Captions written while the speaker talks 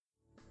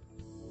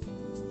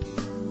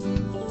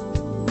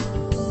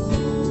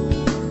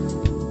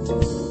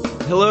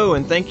Hello,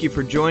 and thank you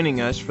for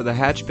joining us for the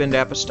Hatchbend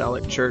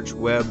Apostolic Church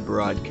web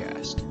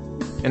broadcast.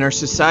 In our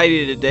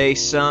society today,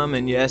 some,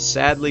 and yes,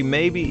 sadly,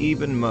 maybe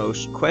even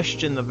most,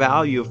 question the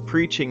value of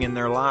preaching in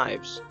their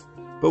lives.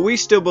 But we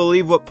still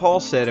believe what Paul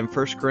said in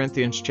 1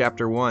 Corinthians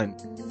chapter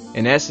 1.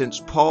 In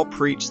essence, Paul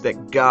preached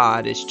that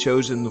God has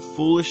chosen the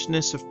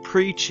foolishness of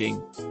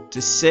preaching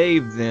to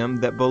save them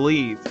that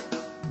believe.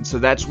 And so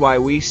that's why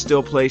we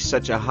still place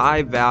such a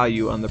high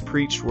value on the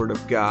preached word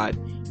of God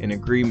in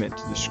agreement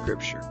to the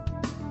Scripture.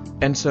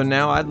 And so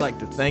now I'd like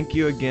to thank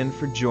you again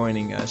for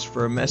joining us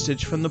for a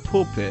message from the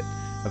pulpit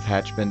of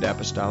Hatchbend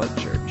Apostolic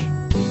Church.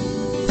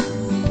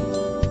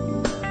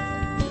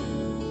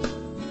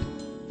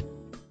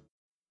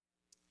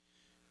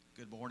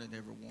 Good morning,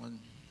 everyone.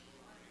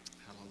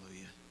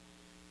 Hallelujah.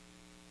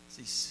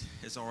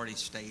 As already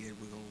stated,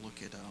 we're going to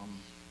look at the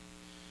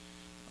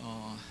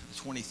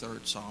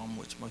 23rd Psalm,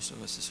 which most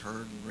of us has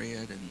heard and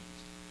read and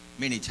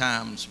many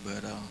times.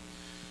 But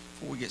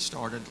before we get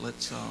started,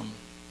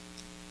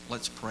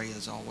 let's pray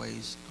as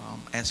always.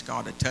 Ask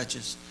God to touch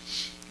us.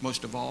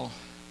 Most of all,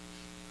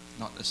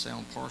 not to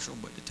sound partial,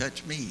 but to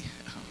touch me,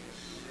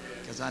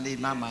 because I need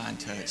my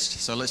mind touched.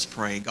 So let's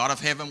pray. God of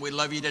heaven, we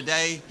love you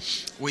today.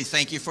 We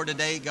thank you for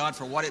today, God,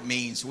 for what it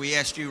means. We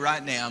ask you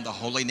right now in the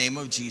holy name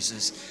of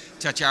Jesus,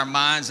 touch our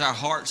minds, our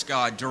hearts,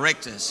 God.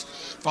 Direct us.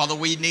 Father,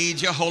 we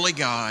need you, holy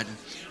God.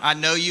 I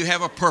know you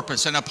have a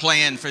purpose and a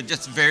plan for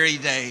this very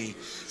day.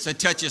 So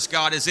touch us,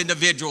 God, as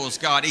individuals,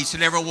 God, each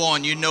and every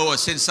one. You know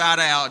us inside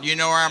out. You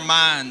know our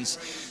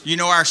minds. You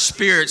know our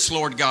spirits,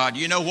 Lord God.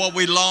 You know what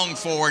we long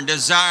for and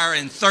desire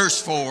and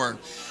thirst for.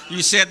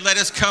 You said, let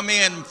us come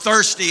in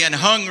thirsty and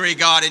hungry,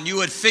 God, and you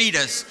would feed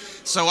us.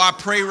 So I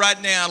pray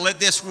right now, let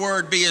this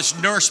word be as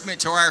nourishment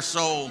to our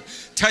soul.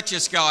 Touch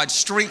us, God.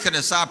 Strengthen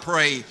us, I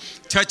pray.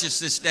 Touch us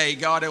this day,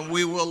 God, and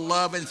we will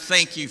love and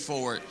thank you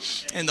for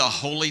it. In the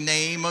holy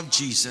name of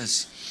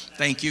Jesus.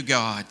 Thank you,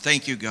 God.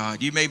 Thank you,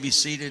 God. You may be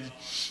seated.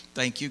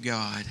 Thank you,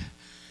 God.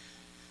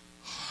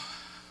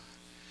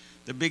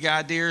 The big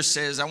idea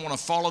says, I want to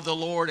follow the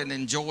Lord and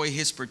enjoy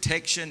his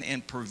protection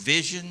and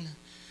provision.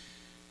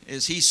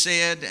 As he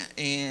said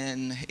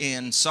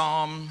in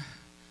Psalm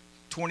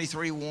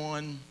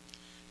 23:1,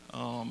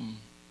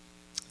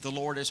 the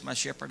Lord is my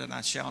shepherd and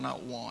I shall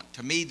not want.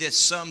 To me, this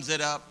sums it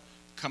up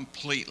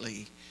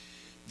completely.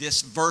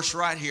 This verse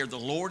right here, the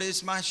Lord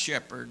is my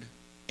shepherd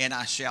and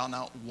I shall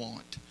not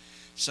want.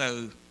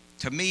 So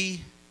to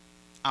me,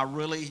 I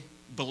really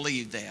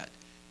believe that.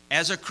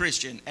 As a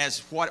Christian, as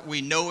what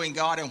we know in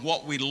God and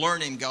what we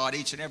learn in God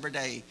each and every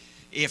day,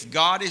 if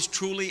God is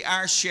truly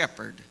our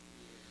shepherd,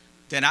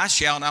 then I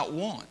shall not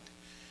want.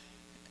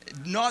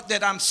 Not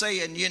that I'm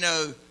saying,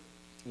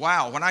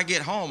 wow, when I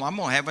get home, I'm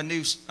gonna have a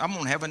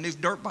new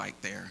dirt bike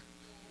there.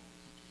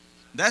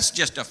 That's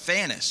just a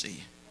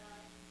fantasy.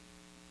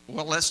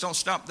 Well, let's don't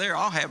stop there.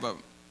 I'll have a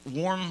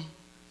warm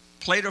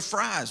plate of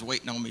fries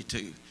waiting on me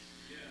too.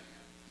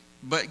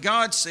 But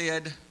God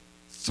said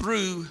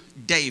through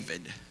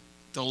David,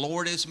 the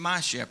Lord is my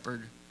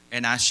shepherd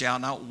and I shall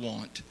not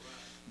want.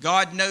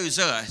 God knows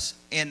us,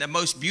 and the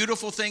most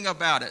beautiful thing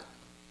about it,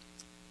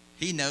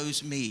 he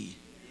knows me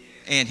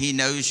and he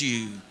knows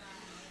you.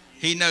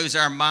 He knows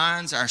our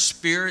minds, our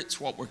spirits,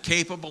 what we're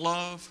capable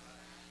of,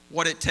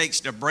 what it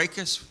takes to break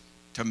us,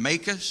 to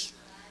make us,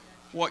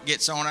 what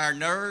gets on our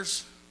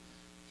nerves,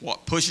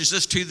 what pushes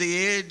us to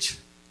the edge,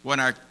 when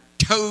our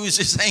toes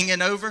is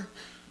hanging over.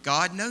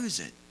 God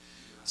knows it.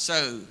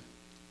 So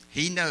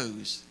he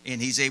knows,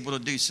 and he's able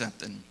to do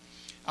something.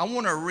 I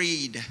want to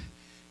read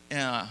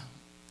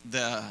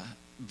the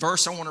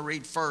verse I want to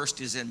read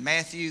first is in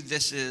Matthew.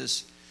 This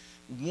is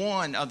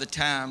one of the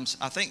times,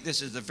 I think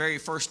this is the very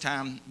first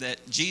time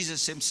that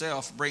Jesus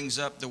himself brings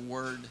up the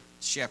word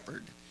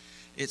shepherd.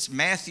 It's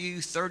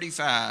Matthew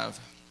 35.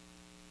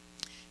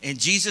 And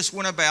Jesus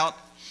went about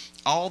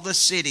all the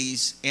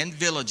cities and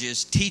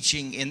villages,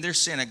 teaching in their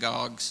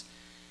synagogues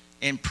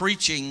and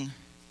preaching,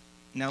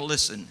 now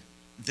listen,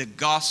 the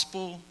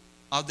gospel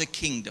of the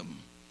kingdom.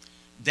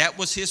 That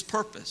was his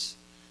purpose,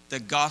 the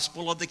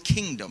gospel of the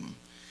kingdom.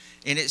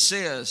 And it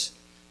says,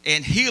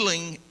 and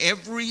healing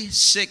every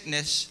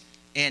sickness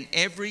and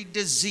every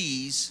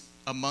disease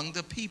among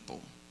the people.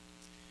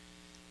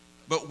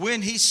 But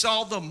when he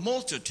saw the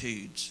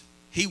multitudes,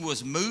 he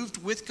was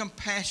moved with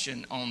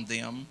compassion on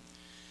them,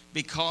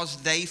 because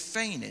they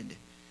fainted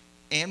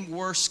and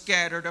were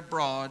scattered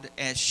abroad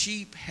as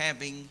sheep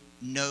having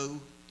no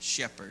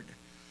shepherd.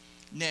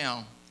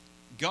 Now,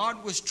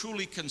 God was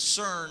truly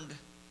concerned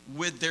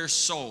with their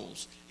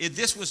souls.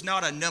 This was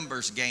not a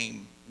numbers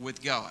game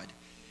with God.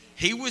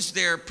 He was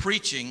there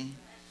preaching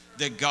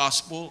the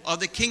gospel of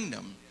the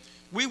kingdom.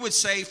 We would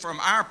say from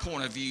our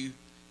point of view,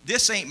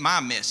 this ain't my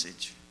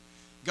message.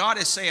 God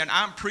is saying,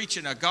 I'm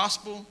preaching a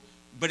gospel,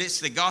 but it's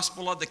the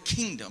gospel of the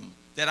kingdom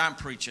that I'm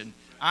preaching.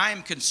 I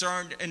am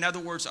concerned, in other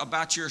words,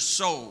 about your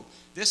soul.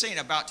 This ain't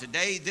about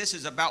today. This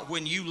is about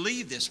when you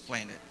leave this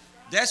planet.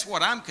 That's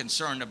what I'm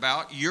concerned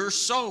about, your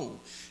soul.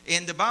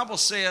 And the Bible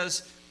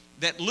says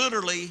that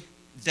literally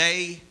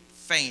they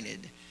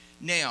fainted.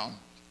 Now,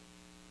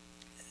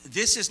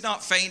 this is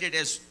not fainted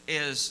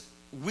as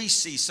we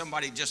see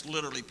somebody just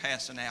literally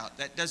passing out.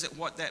 That doesn't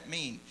what that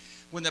mean.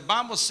 When the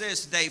Bible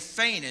says they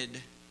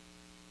fainted,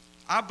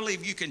 I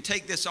believe you can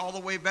take this all the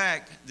way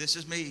back. This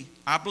is me.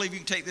 I believe you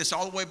can take this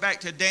all the way back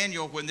to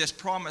Daniel when this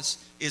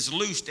promise is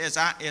loosed, as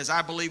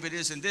I believe it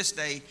is in this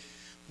day,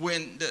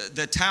 when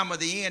the time of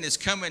the end is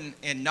coming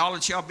and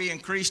knowledge shall be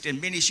increased and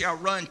many shall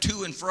run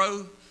to and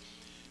fro.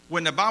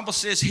 When the Bible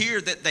says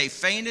here that they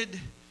fainted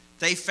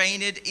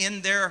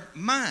in their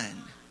mind.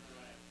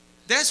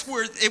 That's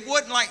where it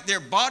wasn't like their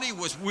body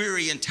was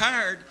weary and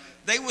tired.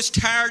 They was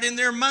tired in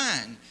their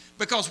mind.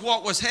 Because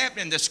what was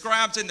happening, the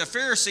scribes and the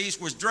Pharisees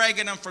was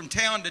dragging them from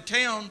town to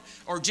town,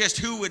 or just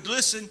who would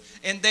listen,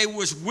 and they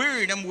was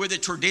wearying them with the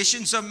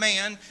traditions of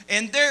man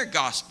and their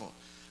gospel.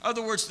 In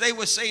other words, they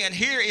was saying,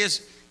 here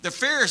is the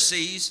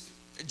Pharisees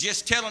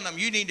just telling them,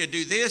 you need to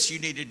do this, you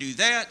need to do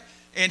that.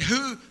 And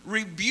who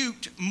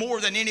rebuked more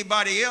than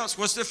anybody else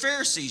was the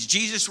Pharisees.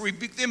 Jesus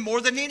rebuked them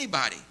more than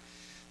anybody.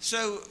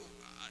 So,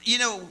 you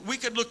know, we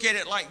could look at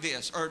it like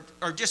this,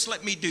 or just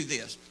let me do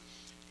this.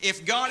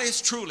 If God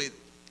is truly,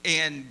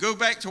 and go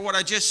back to what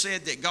I just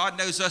said, that God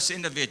knows us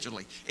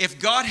individually. If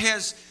God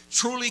has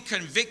truly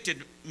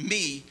convicted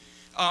me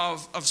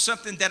of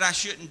something that I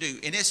shouldn't do,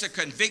 and it's a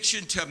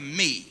conviction to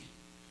me,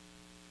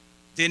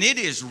 then it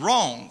is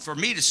wrong for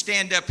me to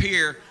stand up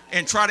here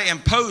and try to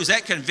impose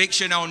that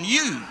conviction on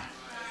you.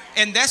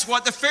 And that's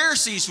what the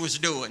Pharisees was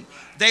doing.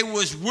 They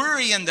was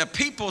worrying the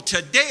people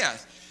to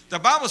death. The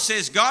Bible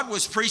says God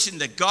was preaching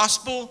the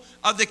gospel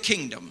of the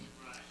kingdom.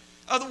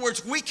 In other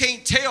words, we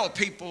can't tell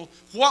people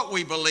what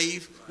we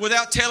believe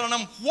without telling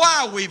them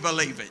why we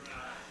believe it.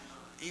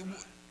 In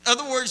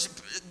other words,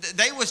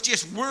 they was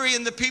just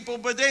worrying the people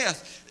to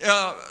death.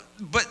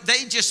 But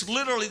they just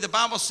literally, the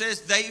Bible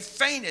says, they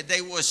fainted.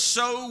 They was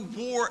so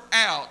wore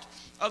out.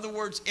 In other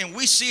words, and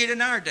we see it in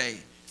our day.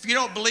 If you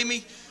don't believe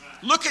me,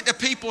 look at the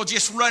people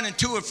just running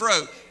to and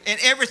fro. And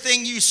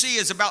everything you see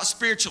is about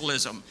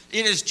spiritualism.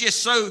 It is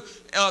just so,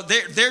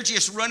 they're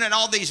just running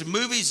all these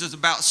movies is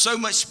about so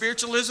much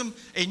spiritualism.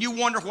 And you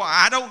wonder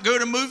why I don't go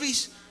to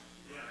movies?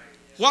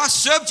 Why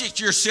subject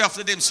yourself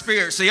to them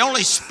spirits? The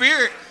only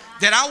spirit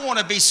that I want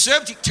to be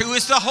subject to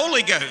is the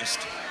Holy Ghost.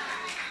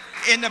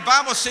 And the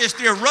Bible says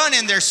they're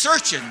running, they're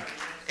searching.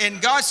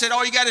 And God said,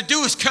 all you got to do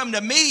is come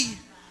to me.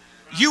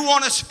 You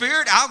want a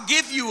spirit? I'll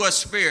give you a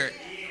spirit.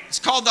 It's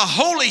called the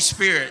Holy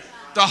Spirit,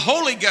 the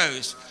Holy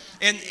Ghost.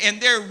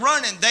 And they're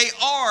running. They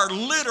are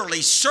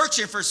literally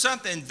searching for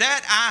something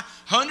that I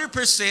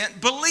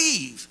 100%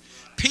 believe.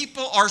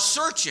 People are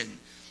searching.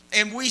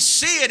 And we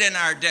see it in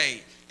our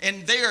day.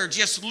 And they are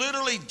just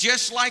literally,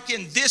 just like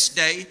in this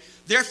day,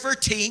 they're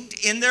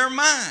fatigued in their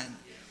mind.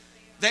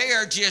 They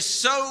are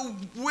just so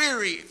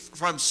weary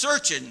from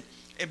searching.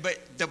 But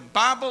the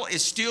Bible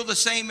is still the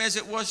same as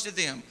it was to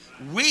them.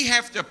 We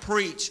have to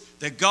preach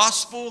the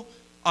gospel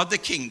of the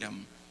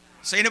kingdom.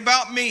 This ain't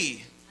about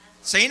me.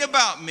 This ain't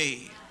about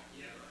me.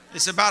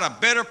 It's about a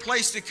better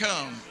place to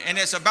come. And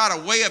it's about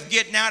a way of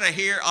getting out of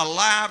here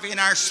alive in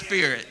our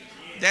spirit.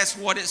 That's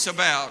what it's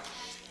about.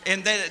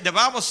 And the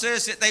Bible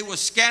says that they were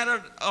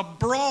scattered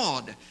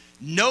abroad.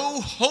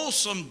 No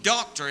wholesome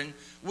doctrine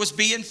was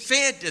being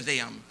fed to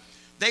them.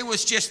 They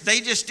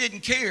just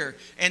didn't care.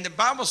 And the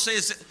Bible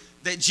says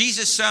that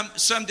Jesus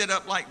summed it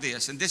up like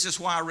this. And this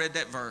is why I read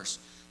that verse.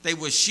 They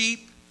were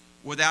sheep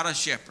without a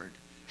shepherd,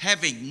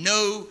 having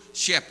no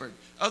shepherd.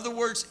 In other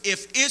words,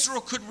 if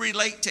Israel could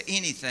relate to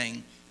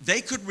anything,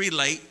 they could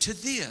relate to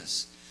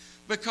this.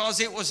 Because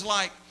it was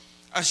like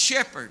a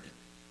shepherd.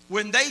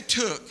 When they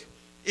took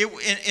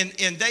it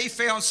and they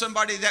found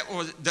somebody that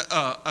was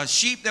a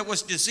sheep that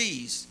was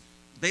diseased,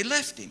 they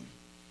left him.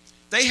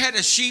 They had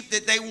a sheep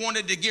that they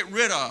wanted to get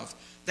rid of.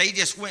 They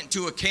just went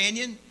to a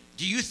canyon.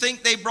 Do you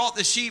think they brought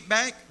the sheep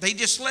back? They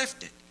just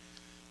left it.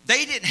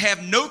 They didn't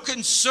have no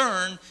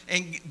concern,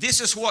 and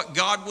this is what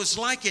God was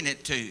likening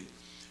it to. In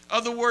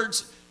other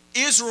words,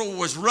 Israel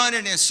was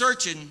running and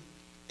searching,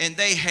 and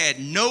they had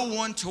no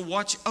one to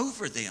watch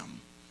over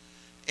them.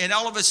 And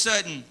all of a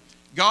sudden,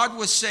 God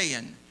was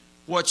saying,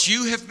 what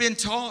you have been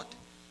taught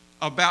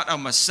about a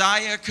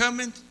Messiah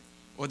coming,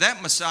 well,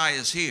 that Messiah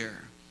is here.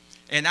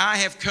 And I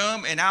have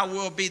come, and I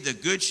will be the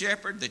good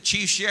shepherd, the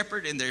chief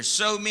shepherd, and there's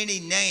so many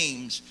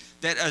names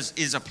that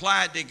is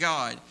applied to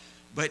God.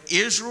 But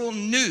Israel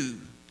knew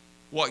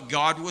what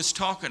God was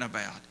talking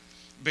about,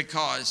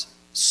 because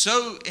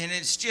and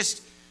it's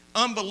just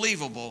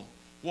unbelievable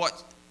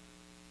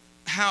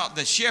how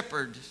the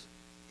shepherd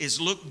is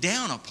looked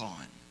down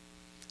upon,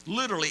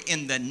 literally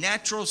in the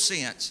natural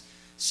sense.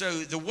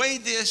 So the way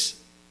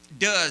this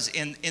does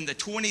in the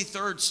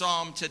 23rd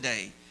Psalm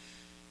today,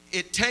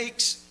 it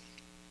takes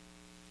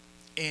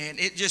and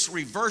it just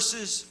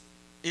reverses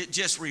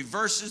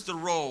the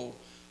role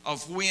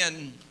of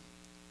when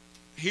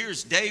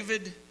here's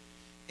David,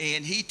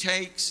 and he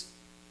takes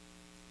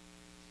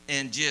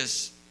and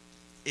just,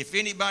 if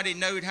anybody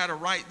knowed how to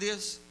write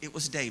this, it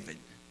was David.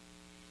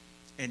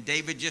 And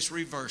David just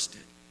reversed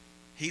it.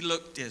 He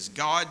looked as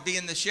God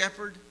being the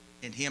shepherd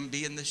and him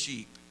being the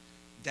sheep.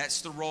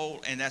 That's the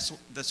role, and that's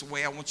the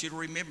way I want you to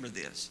remember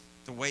this.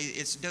 the way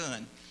it's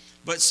done.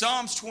 But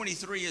Psalms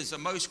 23 is the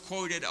most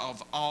quoted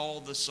of all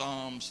the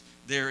Psalms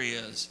there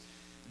is.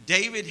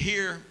 David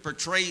here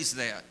portrays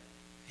that.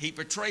 He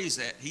portrays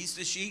that. He's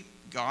the sheep.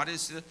 God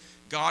is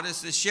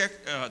the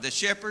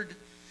shepherd.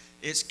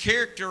 It's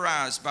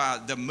characterized by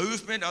the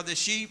movement of the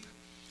sheep,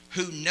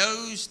 who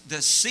knows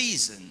the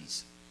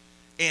seasons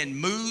and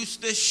moves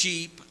the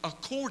sheep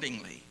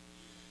accordingly.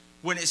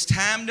 When it's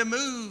time to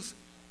move,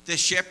 the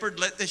shepherd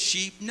let the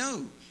sheep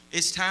know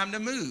it's time to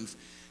move.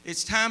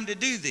 It's time to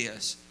do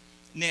this.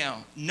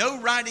 Now, no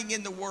writing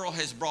in the world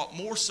has brought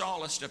more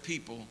solace to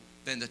people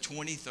than the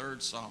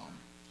 23rd Psalm.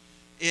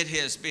 It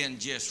has been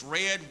just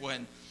read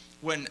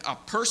when a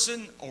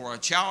person or a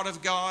child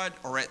of God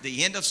or at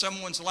the end of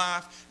someone's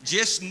life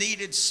just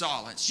needed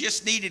solace,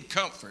 just needed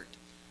comfort.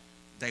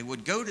 They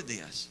would go to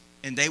this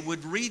and they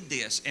would read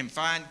this and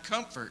find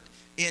comfort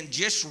in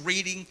just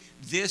reading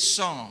this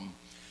psalm.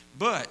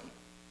 But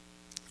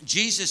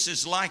Jesus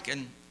is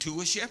likened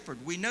to a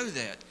shepherd. We know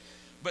that.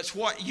 But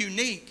what's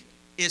unique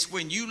is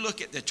when you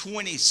look at the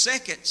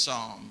 22nd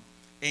Psalm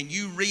and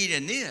you read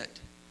in it,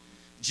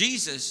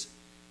 Jesus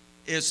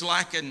is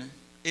likened,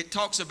 it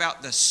talks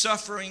about the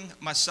suffering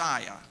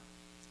Messiah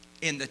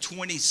in the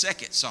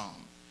 22nd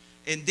Psalm.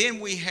 And then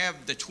we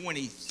have the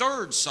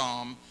 23rd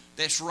Psalm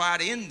that's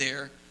right in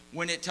there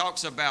when it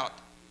talks about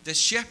the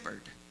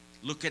shepherd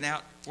looking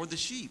out for the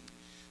sheep.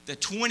 The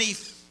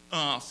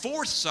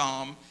 24th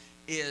Psalm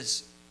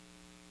is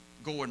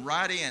going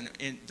right in.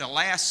 And the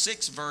last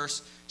 6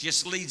 verse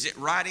just leads it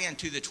right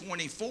into the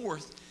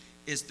 24th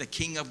is the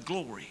King of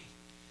Glory.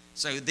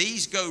 So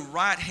these go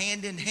right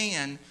hand in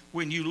hand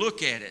when you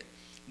look at it.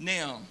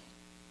 Now,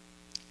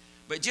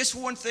 but just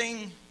one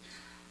thing,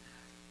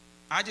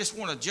 I just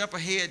want to jump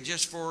ahead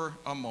just for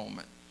a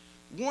moment.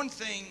 One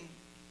thing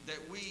that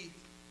we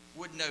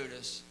would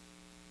notice,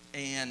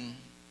 and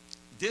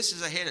this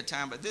is ahead of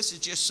time, but this is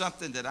just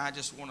something that I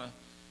just want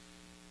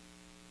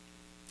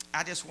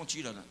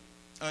you to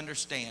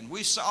understand.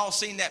 We've all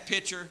seen that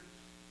picture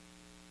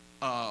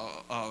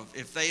of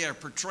if they are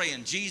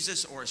portraying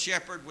Jesus or a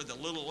shepherd with a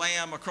little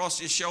lamb across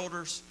his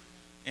shoulders,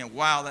 and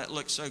wow, that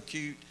looks so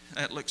cute,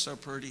 that looks so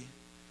pretty.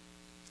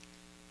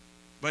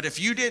 But if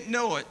you didn't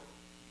know it,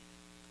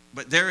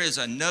 but there is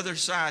another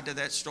side to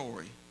that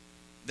story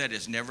that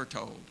is never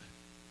told.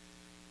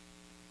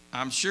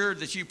 I'm sure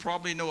that you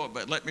probably know it,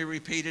 but let me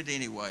repeat it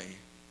anyway.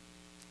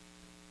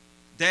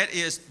 There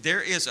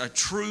is a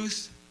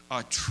truth,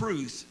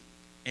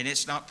 and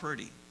it's not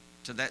pretty,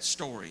 to that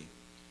story.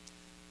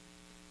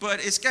 But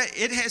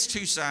it has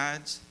 2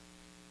 sides.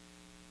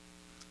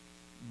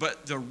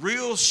 But the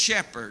real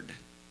shepherd,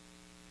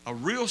 a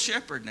real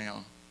shepherd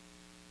now,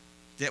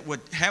 that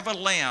would have a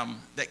lamb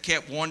that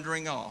kept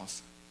wandering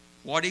off,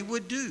 what he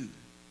would do,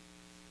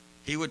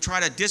 he would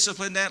try to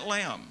discipline that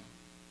lamb.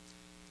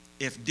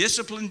 If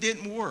discipline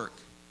didn't work,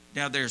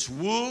 now there's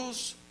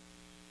wolves,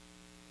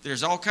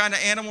 there's all kind of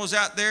animals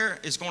out there,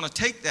 it's going to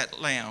take that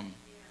lamb.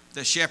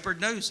 The shepherd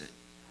knows it.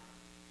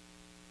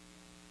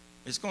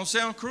 It's going to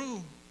sound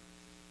cruel.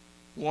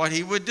 What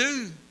he would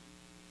do,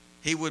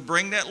 he would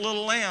bring that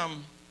little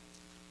lamb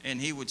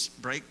and he would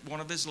break one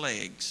of his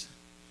legs.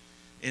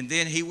 And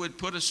then he would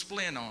put a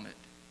splint on it.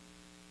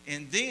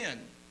 And then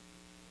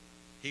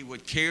he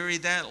would carry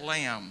that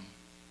lamb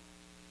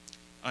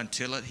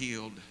until it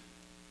healed.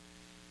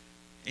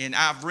 And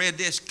I've read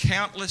this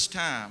countless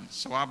times,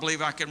 so I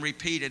believe I can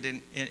repeat it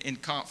in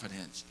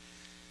confidence.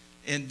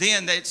 And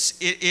then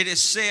it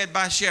is said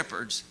by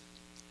shepherds,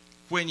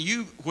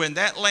 when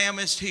that lamb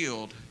is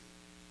healed,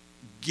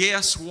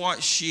 guess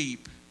what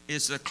sheep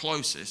is the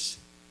closest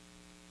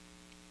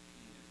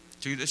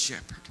to the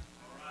shepherd?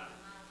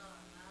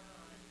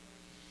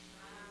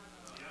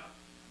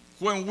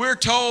 When we're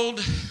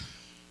told,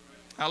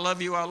 I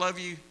love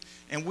you,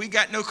 and we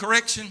got no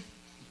correction,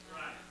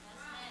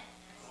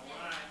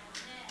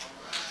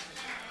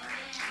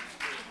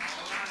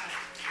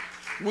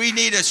 we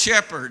need a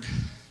shepherd.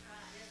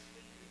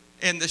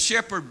 And the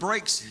shepherd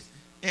breaks it,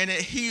 and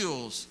it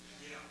heals.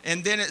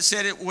 And then it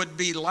said it would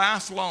be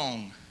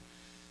lifelong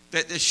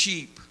that the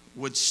sheep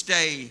would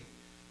stay.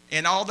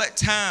 And all that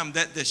time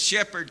that the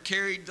shepherd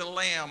carried the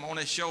lamb on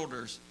his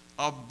shoulders,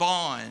 a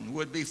bond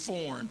would be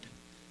formed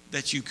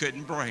that you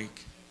couldn't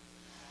break.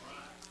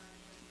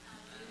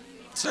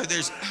 So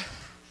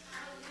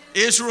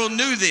Israel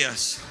knew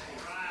this.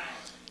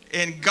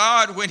 And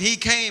God, when he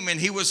came and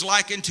he was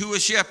likened to a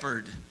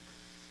shepherd,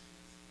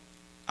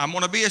 I'm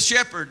going to be a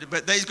shepherd,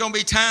 but there's going to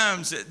be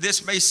times that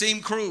this may seem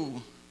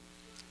cruel,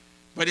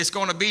 but it's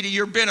going to be to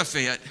your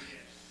benefit.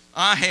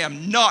 I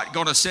am not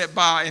going to sit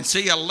by and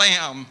see a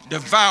lamb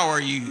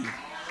devour you.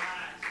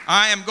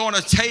 I am going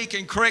to take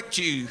and correct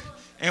you,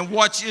 and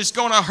what is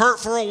going to hurt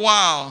for a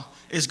while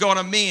is going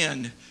to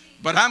mend,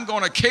 but I'm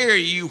going to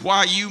carry you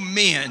while you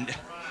mend.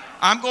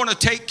 I'm going to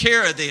take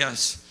care of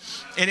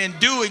this, and in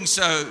doing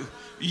so,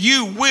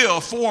 you will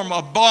form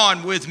a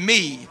bond with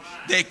me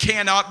that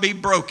cannot be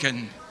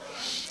broken.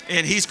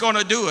 And he's going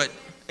to do it,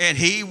 and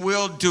he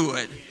will do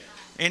it.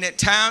 And at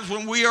times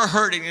when we are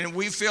hurting and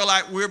we feel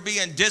like we're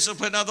being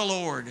disciplined of the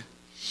Lord,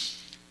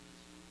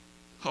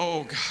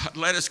 Oh God,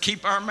 let us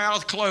keep our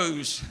mouth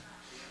closed,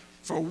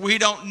 for we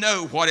don't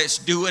know what it's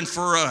doing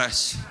for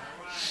us.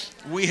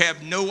 We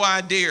have no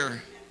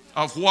idea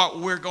of what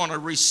we're going to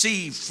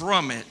receive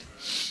from it.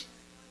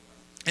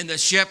 And the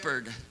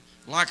shepherd,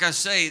 like I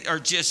say, are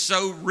just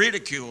so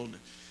ridiculed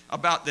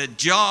about the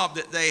job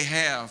that they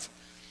have.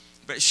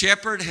 But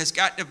shepherd has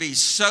got to be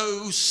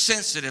so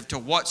sensitive to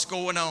what's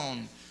going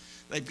on.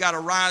 They've got to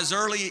rise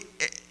early.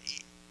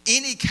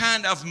 Any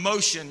kind of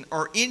motion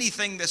or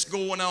anything that's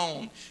going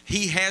on,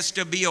 he has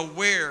to be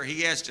aware.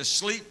 He has to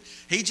sleep.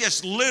 He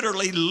just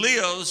literally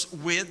lives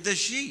with the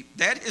sheep.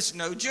 That is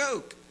no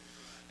joke.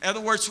 In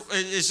other words,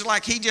 it's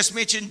like he just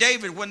mentioned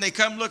David when they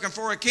come looking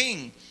for a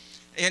king.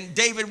 And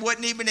David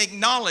wouldn't even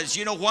acknowledge.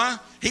 You know why?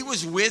 He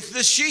was with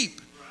the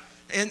sheep.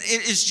 And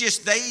it's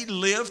just they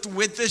lived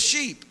with the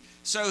sheep.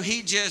 So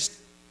he just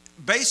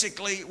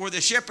basically, where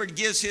the shepherd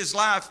gives his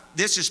life,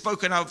 this is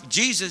spoken of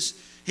Jesus,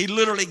 he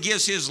literally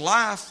gives his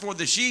life for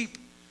the sheep,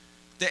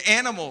 the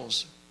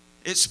animals.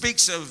 It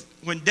speaks of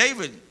when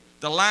David,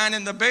 the lion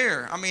and the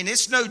bear. I mean,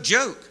 it's no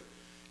joke.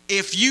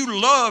 If you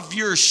love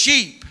your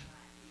sheep,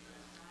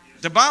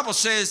 the Bible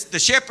says the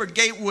shepherd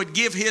would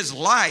give his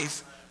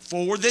life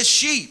for the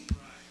sheep.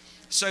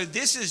 So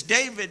this is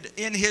David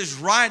in his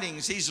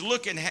writings. He's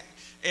looking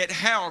at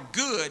how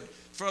good,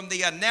 from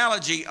the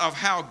analogy of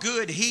how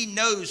good he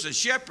knows the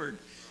shepherd.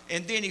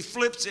 And then he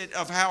flips it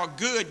of how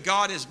good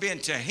God has been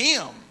to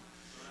him.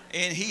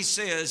 And he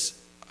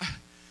says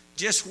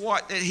just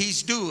what that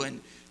he's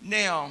doing.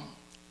 Now,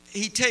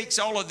 he takes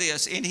all of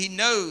this and he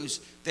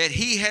knows that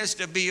he has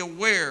to be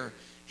aware.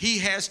 He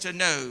has to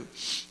know.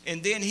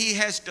 And then he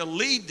has to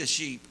lead the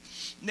sheep.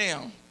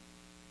 Now,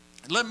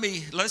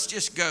 let's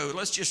just go.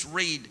 Let's just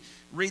read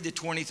the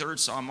 23rd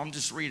Psalm. I'm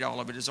just read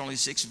all of it. It's only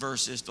 6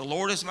 verses. The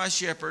Lord is my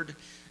shepherd,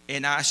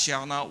 and I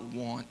shall not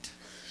want.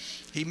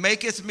 He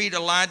maketh me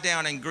to lie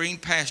down in green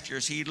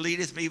pastures. He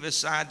leadeth me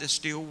beside the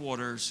still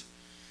waters.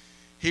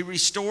 He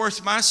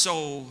restoreth my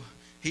soul.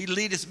 He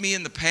leadeth me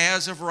in the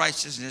paths of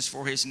righteousness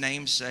for his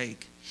name's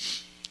sake.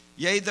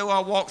 Yea, though I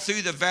walk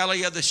through the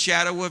valley of the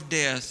shadow of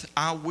death,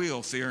 I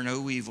will fear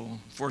no evil,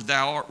 for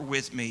thou art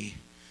with me.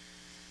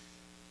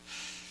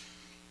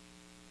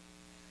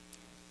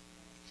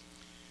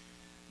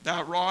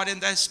 Thy rod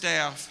and thy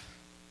staff.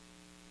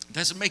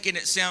 That's making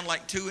it sound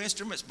like 2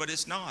 instruments, but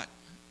it's not.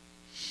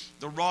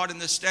 The rod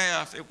and the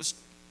staff, it was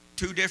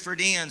 2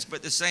 different ends,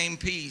 but the same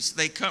piece.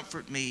 They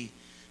comfort me.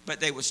 But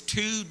they was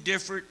 2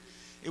 different,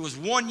 it was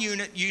 1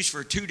 unit used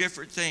for 2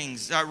 different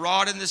things. Thy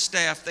rod and the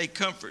staff, they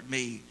comfort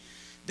me.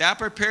 Thou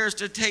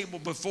preparest a table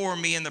before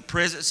me in the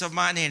presence of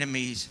mine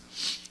enemies.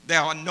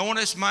 Thou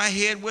anointest my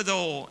head with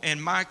oil,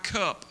 and my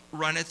cup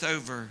runneth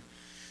over.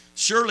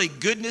 Surely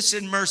goodness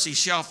and mercy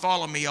shall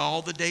follow me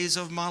all the days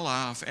of my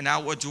life, and I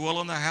will dwell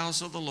in the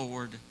house of the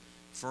Lord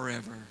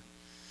forever.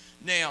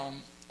 Now,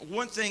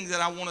 one thing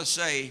that I want to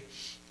say,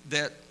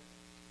 that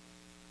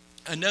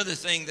another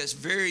thing that's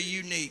very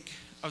unique,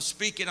 of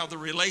speaking of the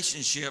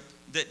relationship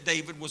that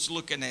David was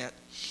looking at,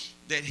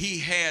 that he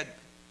had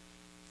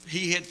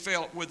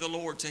felt with the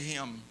Lord to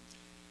him.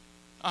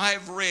 I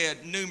have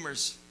read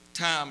numerous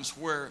times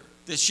where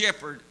the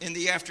shepherd in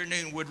the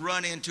afternoon would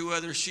run into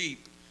other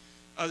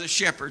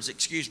shepherds,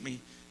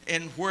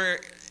 and where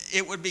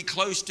it would be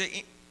close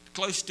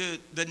to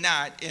the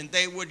night, and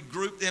they would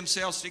group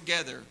themselves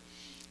together,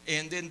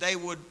 and then they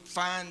would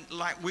find,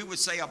 like we would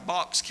say, a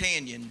box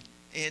canyon,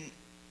 and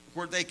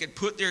where they could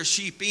put their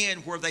sheep in,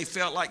 where they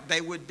felt like they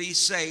would be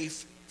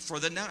safe for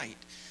the night.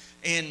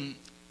 And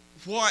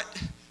what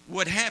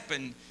would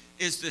happen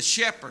is the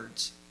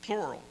shepherds,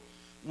 plural,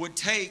 would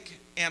take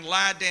and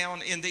lie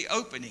down in the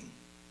opening.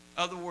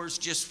 In other words,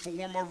 just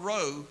form a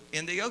row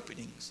in the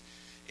openings.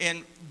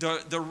 And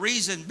the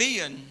reason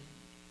being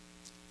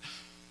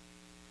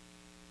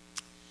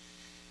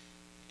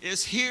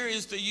is, here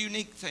is the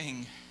unique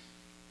thing.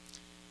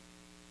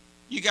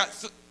 You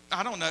got,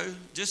 I don't know,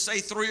 just say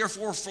 3 or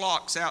 4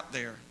 flocks out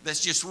there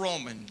that's just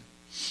roaming,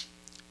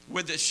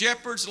 with the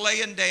shepherds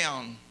laying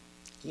down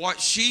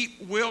what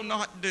sheep will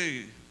not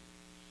do.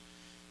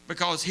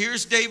 Because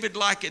here's David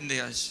liking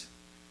this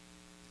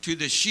to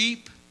the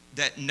sheep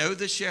that know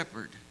the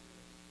shepherd.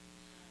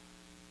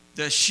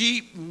 The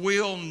sheep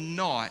will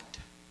not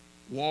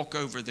walk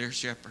over their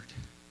shepherd.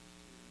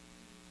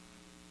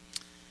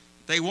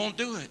 They won't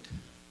do it.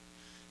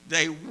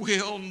 They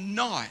will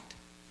not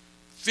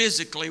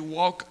physically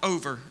walk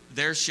over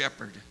their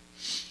shepherd.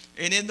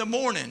 And in the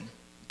morning,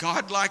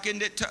 God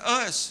likened it to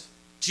us,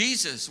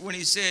 Jesus, when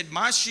he said,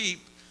 my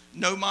sheep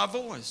know my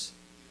voice.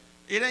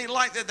 It ain't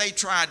like that they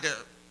tried to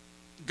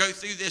go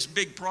through this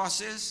big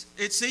process.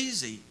 It's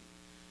easy.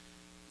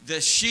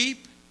 The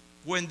sheep,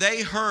 when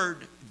they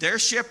heard their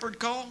shepherd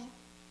call,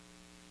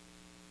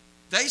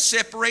 they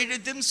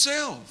separated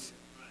themselves.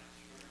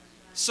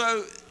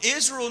 So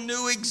Israel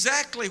knew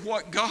exactly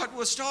what God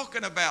was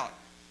talking about.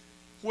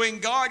 When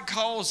God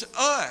calls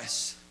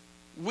us,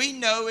 we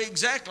know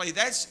exactly.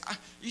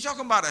 You're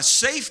talking about a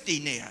safety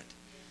net.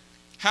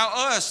 How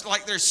us,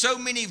 like there's so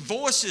many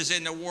voices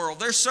in the world.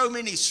 There's so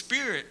many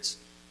spirits.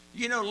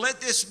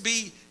 Let this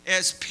be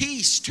as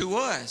peace to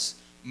us.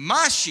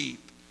 My sheep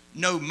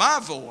know my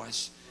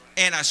voice,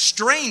 and a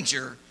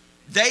stranger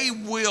they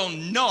will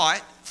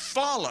not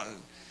follow.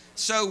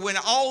 So when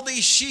all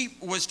these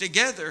sheep was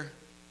together,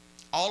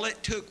 all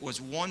it took was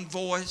one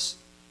voice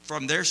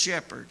from their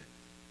shepherd,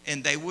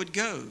 and they would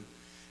go.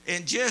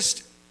 And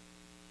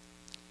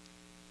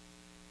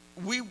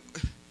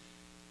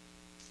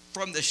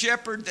from the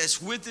shepherd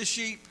that's with the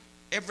sheep,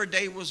 every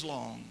day was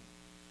long.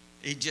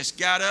 He just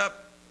got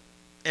up.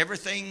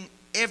 Everything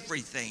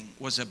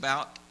was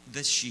about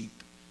the sheep,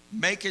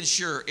 making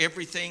sure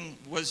everything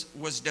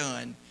was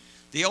done.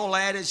 The old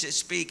adage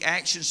that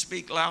actions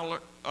speak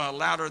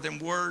louder than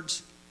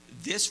words,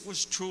 this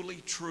was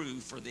truly true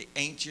for the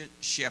ancient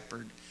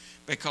shepherd,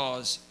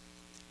 because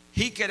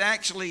he could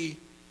actually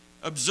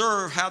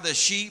observe how the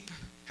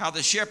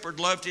shepherd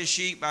loved his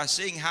sheep by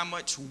seeing how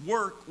much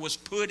work was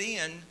put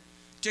in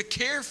to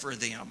care for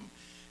them.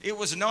 It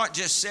was not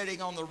just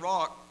sitting on the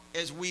rock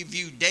as we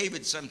view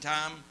David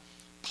sometime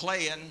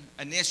playing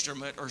an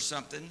instrument or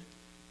something.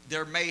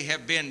 There may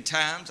have been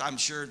times, I'm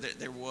sure that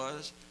there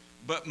was,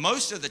 but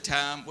most of the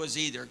time was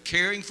either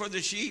caring for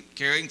the sheep,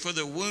 caring for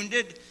the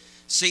wounded,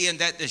 seeing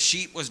that the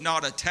sheep was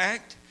not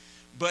attacked.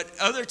 But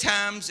other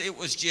times it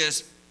was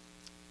just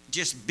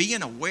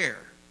being aware,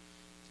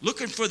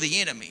 looking for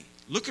the enemy,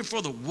 looking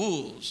for the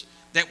wolves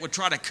that would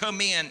try to come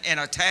in and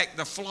attack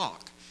the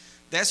flock.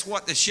 That's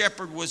what the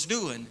shepherd was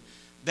doing.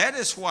 That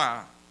is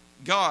why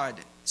God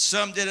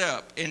summed it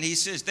up, and he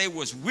says they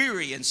was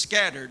weary and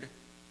scattered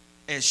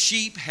as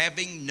sheep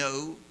having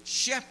no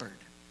shepherd.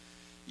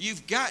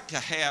 You've got to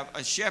have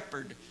a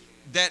shepherd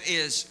that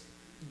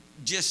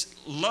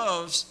just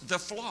loves the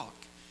flock.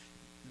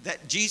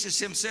 That Jesus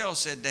himself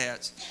said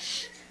that.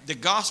 The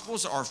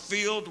Gospels are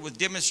filled with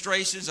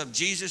demonstrations of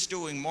Jesus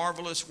doing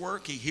marvelous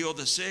work. He healed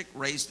the sick,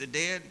 raised the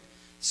dead,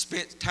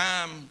 spent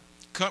time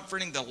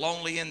comforting the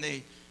lonely and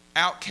the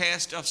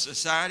outcast of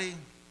society.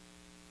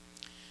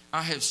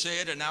 I have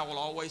said, and I will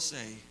always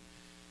say,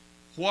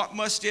 what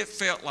must it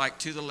felt like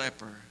to the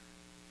leper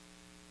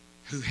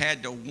who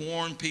had to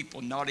warn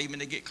people not even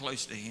to get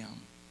close to him,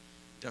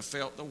 to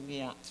felt the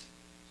warmth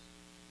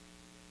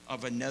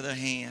of another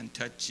hand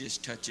touch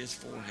his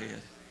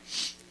forehead.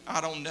 I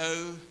don't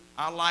know.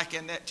 I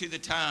liken that to the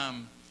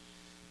time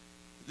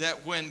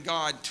that when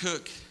God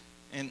took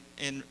and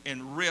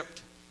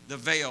ripped the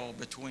veil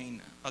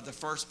between the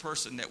first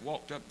person that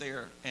walked up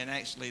there and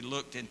actually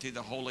looked into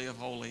the Holy of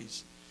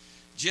Holies.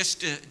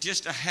 Just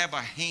to have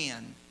a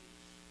hand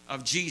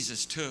of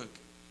Jesus took.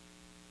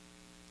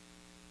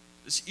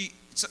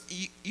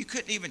 You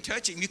couldn't even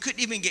touch him. You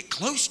couldn't even get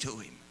close to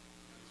him.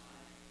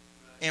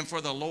 And for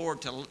the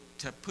Lord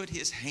to put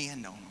his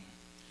hand on him.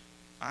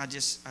 I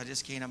just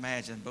can't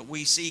imagine. But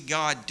we see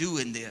God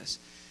doing this.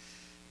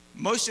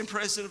 Most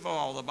impressive of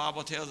all, the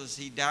Bible tells us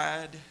he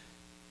died.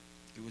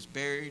 He was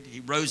buried. He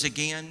rose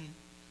again.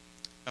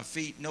 A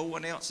feat no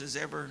one else has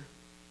ever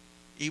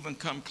even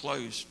come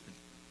close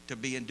to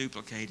being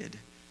duplicated.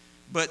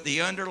 But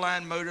the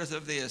underlying motive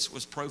of this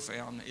was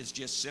profound. It's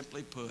just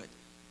simply put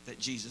that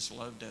Jesus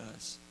loved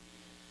us.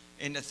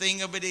 And the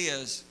thing of it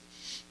is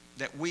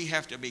that we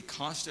have to be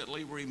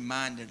constantly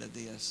reminded of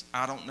this.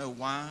 I don't know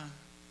why,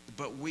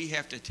 but we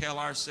have to tell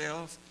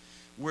ourselves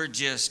we're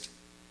just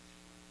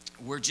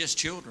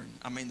children.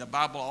 I mean, the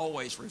Bible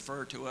always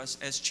referred to us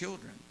as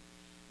children.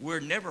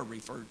 We're never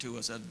referred to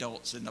as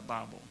adults in the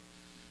Bible.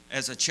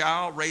 As a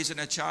child, raising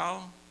a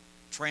child,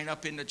 train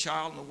up in the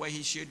child in the way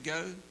he should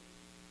go,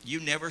 you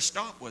never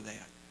stop with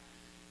that.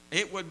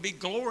 It would be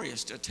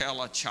glorious to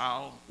tell a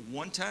child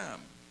one time,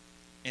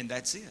 and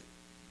that's it.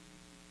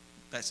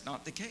 That's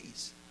not the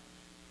case.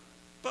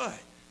 But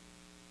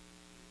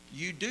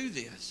you do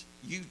this.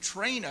 You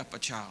train up a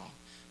child.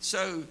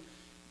 So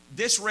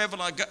this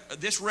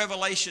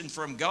revelation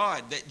from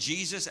God that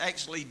Jesus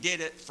actually did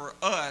it for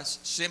us,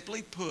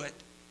 simply put,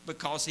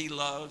 because he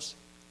loves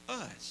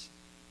us.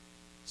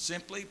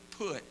 Simply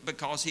put,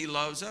 because he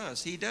loves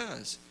us. He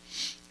does.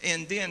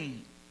 And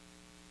then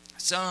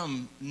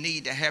some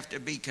need to have to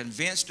be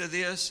convinced of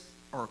this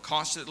or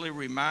constantly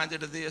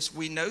reminded of this.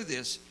 We know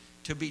this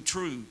to be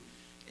true.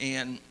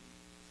 And,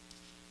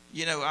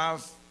 you know,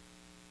 I've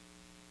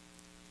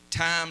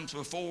times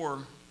before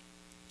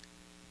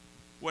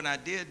when I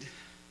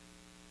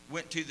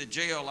went to the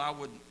jail, I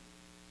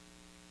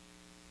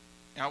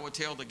would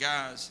tell the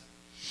guys,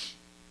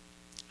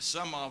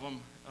 some of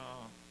them,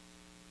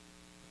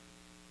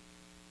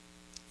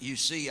 you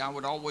see, I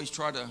would always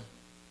try to,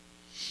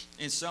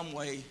 in some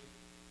way,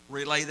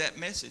 relay that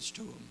message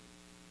to them.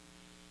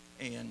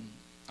 And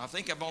I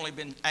think I've only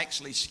been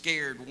actually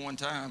scared one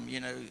time, you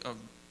know, of,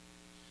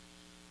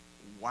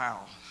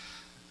 wow,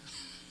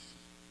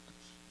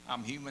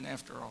 I'm human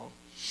after all.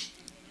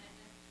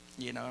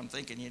 You know, I'm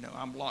thinking, you know,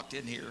 I'm locked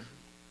in here.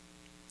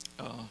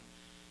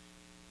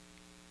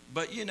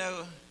 But, you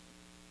know,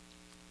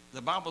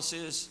 the Bible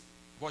says,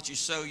 what you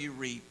sow, you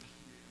reap,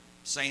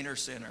 saint or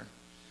sinner.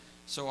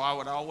 So I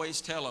would always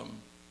tell them,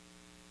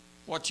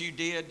 what you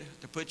did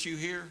to put you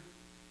here,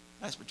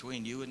 that's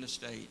between you and the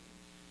state.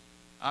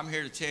 I'm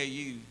here to tell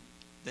you,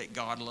 that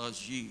God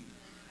loves you.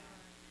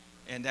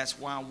 And that's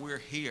why we're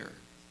here.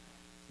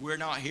 We're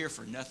not here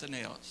for nothing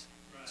else.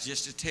 It's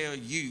just to tell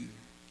you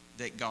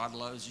that God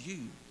loves you.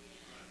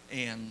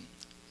 And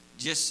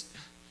just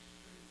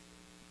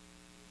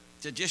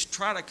to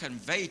try to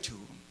convey to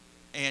them.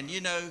 And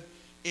you know,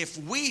 if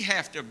we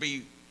have to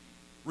be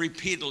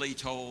repeatedly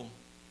told,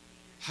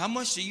 how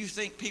much do you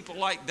think people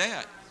like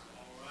that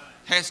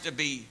has to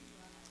be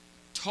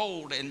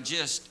told and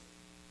just,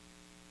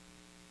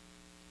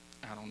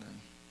 I don't know.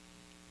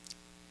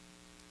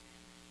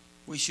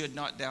 We should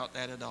not doubt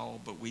that at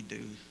all, but we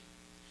do.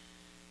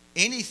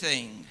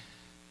 Anything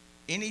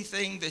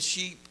the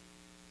sheep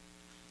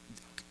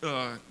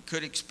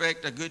could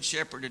expect a good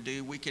shepherd to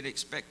do, we could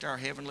expect our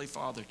Heavenly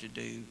Father to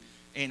do.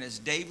 And as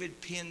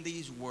David penned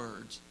these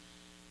words,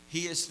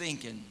 he is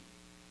thinking,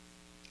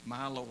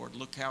 my Lord,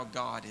 look how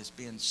God has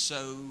been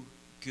so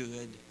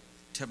good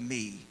to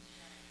me.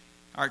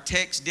 Our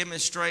texts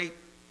demonstrate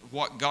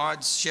what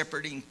God's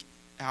shepherding,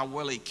 how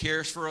well he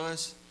cares for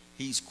us.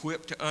 He's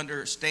equipped to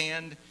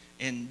understand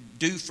and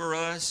do for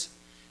us.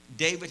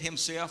 David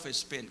himself has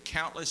spent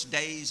countless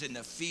days in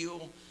the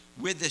field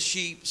with the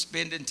sheep,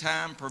 spending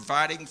time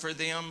providing for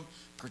them,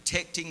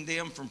 protecting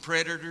them from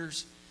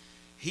predators.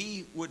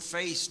 He would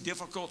face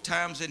difficult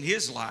times in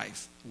his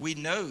life. We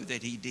know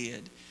that he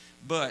did.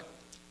 But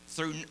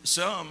through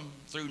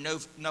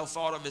no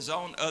fault of his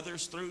own,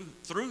 others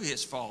through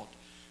his fault.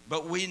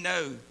 But we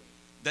know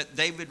that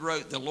David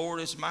wrote, the Lord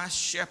is my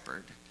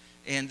shepherd.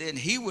 And then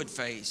he would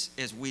face,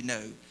 as we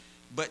know.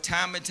 But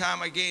time and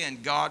time again,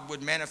 God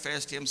would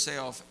manifest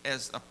himself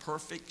as a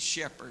perfect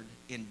shepherd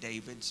in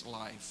David's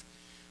life.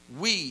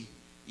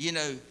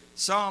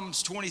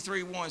 Psalms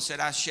 23:1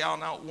 said, I shall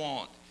not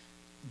want.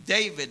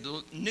 David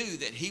knew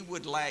that he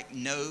would lack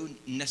no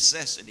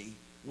necessity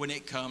when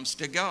it comes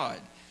to God.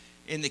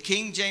 In the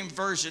King James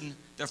Version,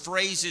 the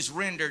phrase is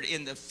rendered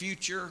in the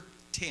future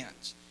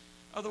tense.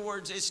 In other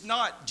words, it's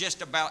not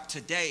just about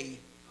today.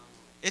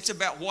 It's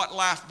about what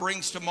life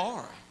brings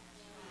tomorrow.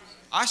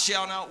 I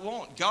shall not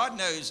want. God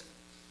knows,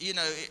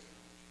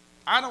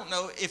 I don't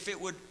know if it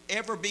would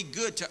ever be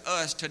good to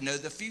us to know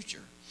the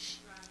future.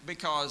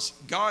 Because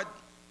God,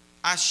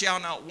 I shall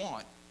not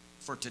want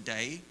for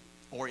today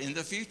or in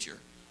the future.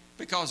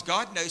 Because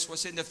God knows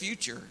what's in the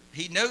future.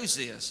 He knows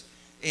this.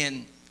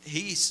 And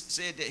he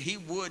said that he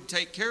would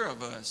take care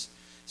of us.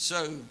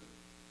 So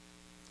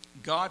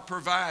God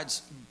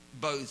provides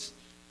both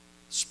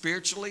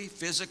spiritually,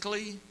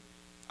 physically.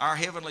 Our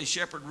Heavenly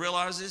Shepherd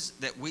realizes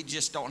that we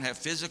just don't have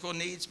physical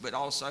needs, but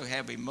also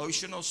have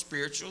emotional,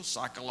 spiritual,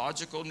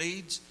 psychological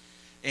needs.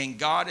 And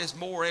God is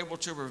more able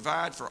to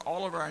provide for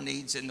all of our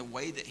needs in the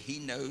way that he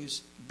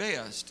knows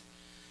best.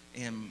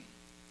 And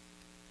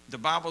the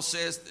Bible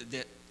says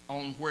that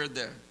on where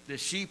the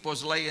sheep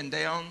was laying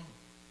down,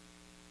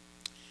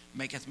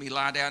 maketh me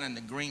lie down in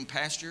the green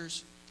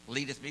pastures,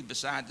 leadeth me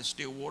beside the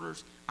still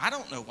waters. I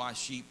don't know why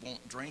sheep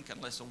won't drink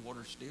unless the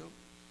water's still.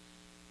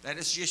 That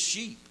is just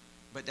sheep.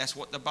 But that's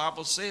what the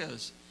Bible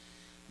says.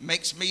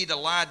 Makes me to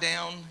lie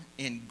down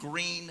in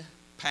green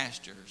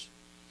pastures.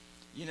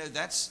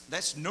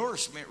 That's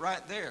nourishment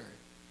right there.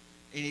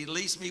 And he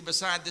leads me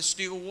beside the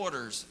still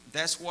waters.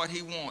 That's what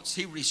he wants.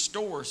 He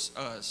restores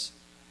us.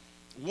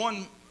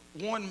 One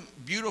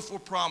beautiful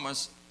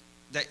promise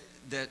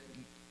that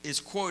is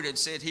quoted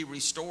said, he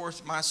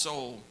restoreth my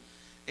soul.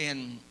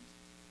 And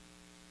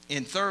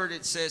in third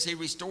it says, he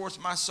restoreth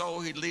my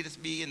soul. He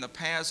leadeth me in the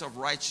paths of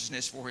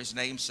righteousness for his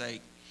name's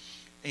sake.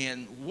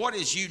 And what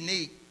is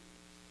unique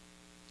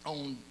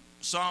on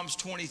Psalms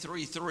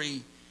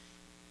 23:3,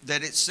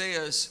 that it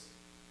says,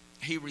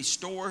 he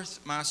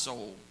restoreth my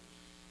soul.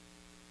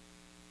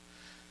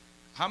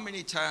 How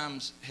many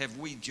times have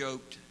we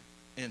joked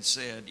and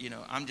said,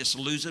 I'm just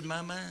losing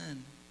my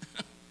mind?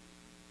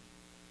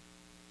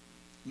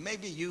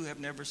 Maybe you have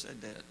never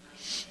said that.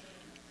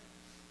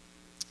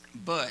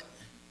 But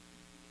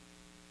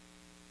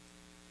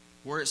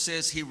where it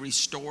says he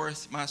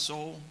restoreth my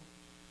soul,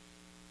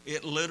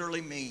 it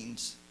literally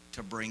means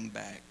to bring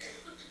back.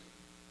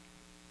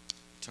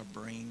 To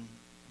bring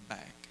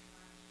back.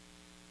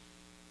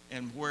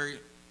 And where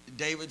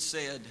David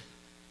said,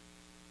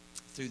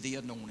 through the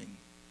anointing,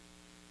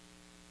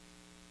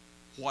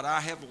 what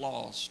I have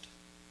lost,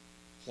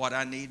 what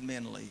I need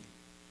mentally,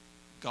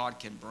 God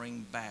can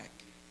bring back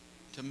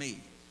to me.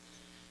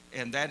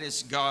 And that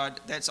is God.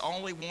 That's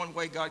only one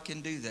way God can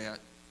do that,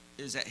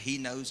 is that he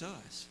knows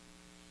us.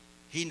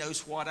 He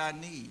knows what I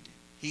need.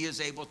 He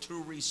is able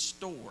to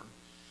restore.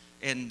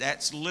 And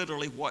that's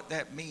literally what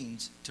that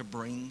means, to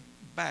bring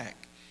back.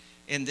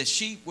 And the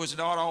sheep was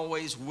not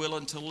always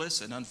willing to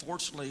listen.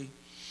 Unfortunately,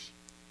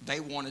 they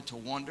wanted to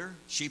wander.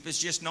 Sheep is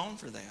just known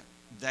for that.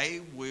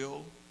 They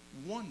will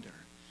wander.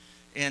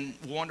 And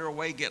wander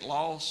away, get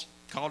lost,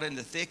 caught in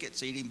the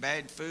thickets, eating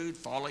bad food,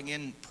 falling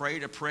in prey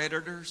to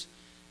predators.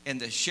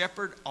 And the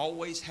shepherd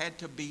always had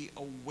to be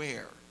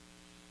aware.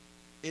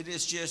 It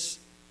is just,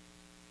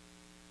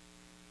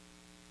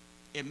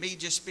 in me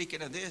just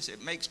speaking of this,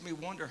 it makes me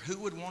wonder who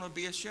would want to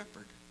be a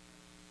shepherd.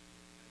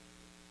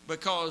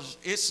 Because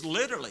it's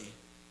literally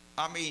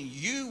I mean,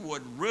 you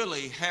would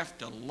really have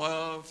to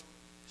love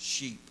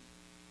sheep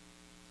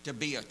to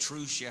be a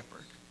true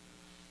shepherd,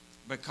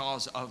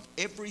 because of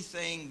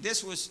everything.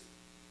 This was,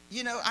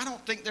 I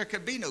don't think there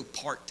could be no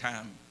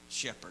part-time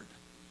shepherd,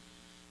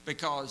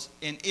 because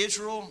in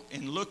Israel,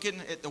 and looking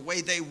at the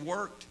way they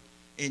worked,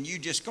 and you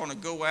just going to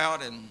go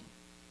out and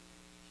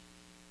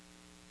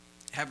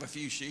have a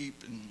few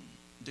sheep and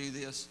do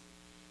this,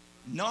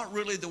 not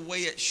really the way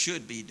it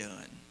should be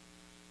done.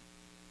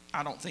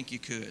 I don't think you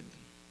could.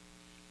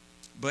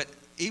 But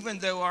even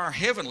though our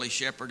heavenly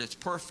shepherd is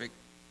perfect,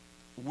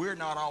 we're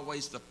not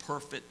always the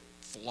perfect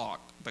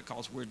flock,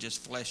 because we're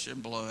just flesh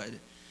and blood.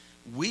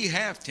 We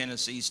have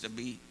tendencies to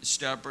be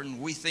stubborn.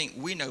 We think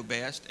we know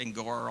best and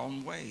go our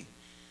own way.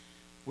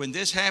 When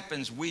this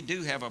happens, we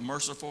do have a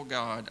merciful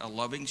God, a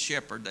loving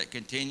shepherd that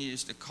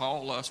continues to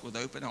call us with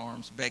open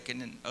arms,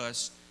 beckoning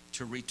us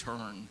to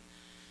return.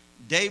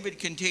 David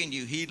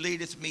continued, he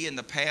leadeth me in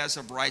the paths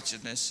of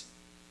righteousness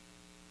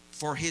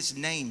for his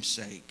name's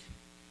sake.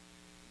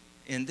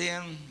 And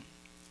then,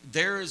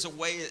 there is a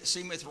way that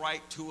seemeth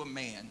right to a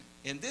man.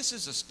 And this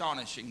is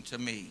astonishing to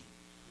me,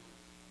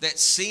 that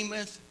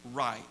seemeth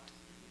right.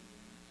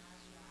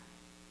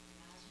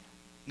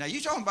 Now,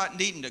 you're talking about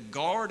needing to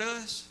guard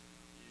us,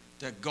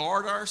 to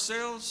guard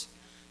ourselves.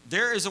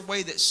 There is a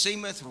way that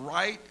seemeth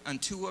right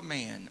unto a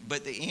man,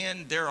 but the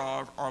end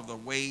thereof are the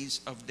ways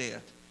of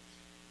death.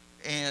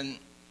 And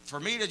for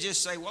me to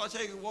just say, well, I'll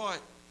tell you what,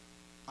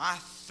 I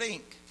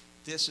think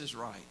this is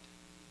right.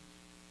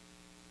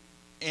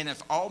 And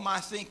if all my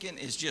thinking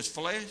is just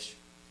flesh,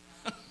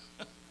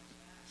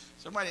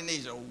 somebody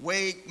needs to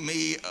wake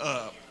me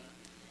up.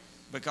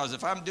 Because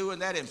if I'm doing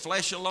that in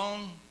flesh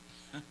alone,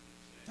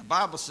 the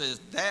Bible says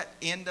that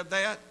end of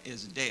that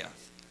is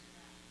death.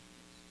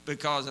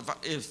 Because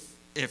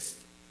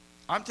if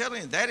I'm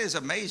telling you, that is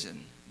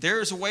amazing.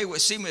 There is a way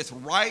which seemeth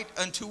right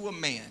unto a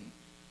man.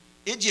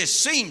 It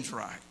just seems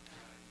right.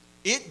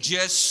 It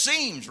just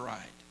seems right.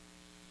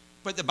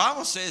 But the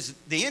Bible says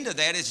the end of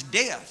that is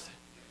death.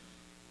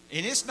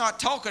 And it's not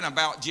talking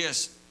about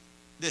just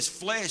this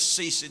flesh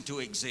ceasing to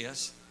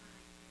exist.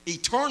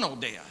 Eternal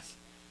death.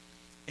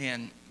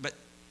 But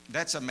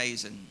that's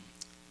amazing.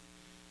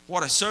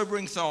 What a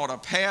sobering thought. A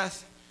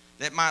path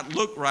that might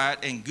look right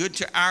and good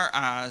to our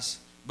eyes,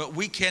 but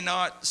we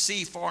cannot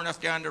see far enough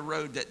down the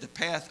road that the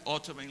path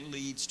ultimately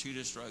leads to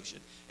destruction.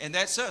 And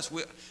that's us.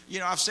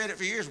 I've said it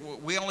for years.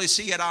 We only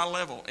see at our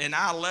level. In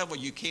our level,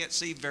 you can't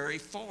see very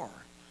far.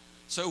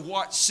 So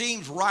what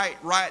seems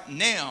right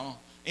now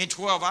in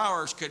 12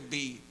 hours could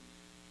be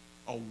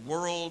a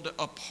world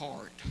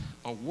apart.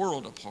 A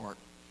world apart.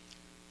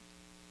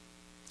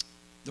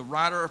 The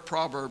writer of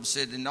Proverbs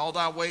said, in all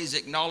thy ways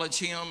acknowledge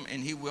him,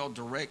 and he will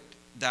direct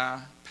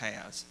thy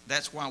paths.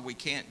 That's why we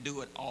can't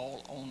do it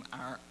all on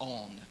our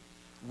own.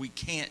 We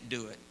can't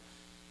do it.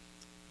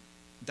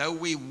 Though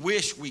we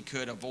wish we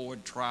could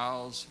avoid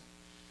trials,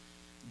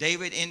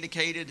 David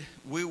indicated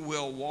we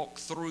will walk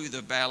through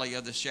the valley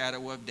of the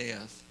shadow of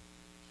death.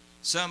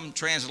 Some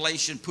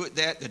translation put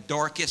that the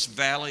darkest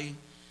valley.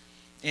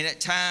 And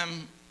at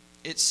times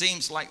it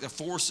seems like the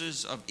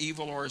forces of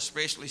evil are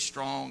especially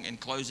strong and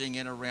closing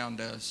in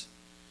around us.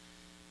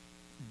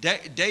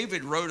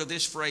 David wrote of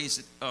this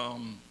phrase,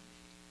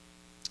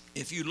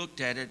 if you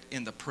looked at it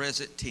in the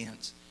present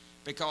tense.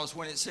 Because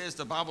when it says,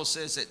 the Bible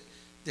says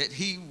that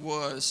he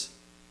was,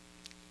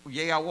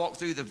 yea, I walk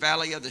through the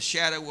valley of the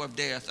shadow of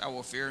death, I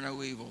will fear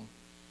no evil.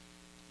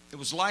 It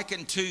was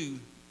likened to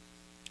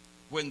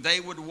when they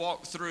would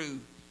walk through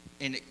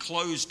and it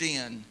closed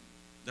in,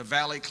 the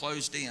valley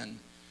closed in.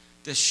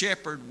 The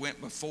shepherd went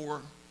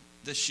before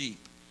the sheep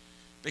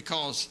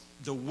because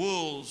the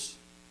wolves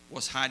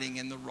was hiding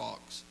in the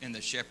rocks and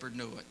the shepherd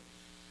knew it.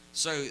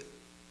 So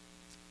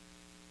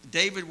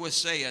David was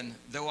saying,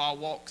 though I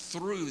walk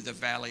through the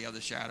valley of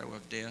the shadow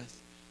of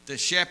death, the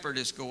shepherd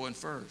is going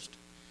first.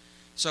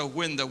 So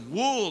when the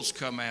wolves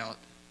come out,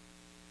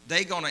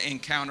 they're going to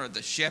encounter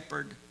the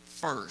shepherd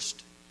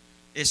first.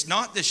 It's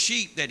not the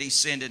sheep that he's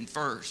sending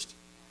first.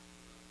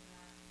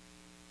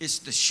 It's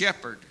the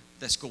shepherd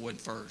that's going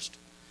first,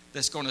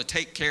 that's going to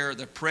take care of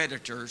the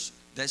predators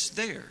that's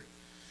there.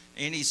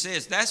 And he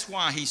says, that's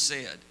why he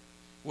said,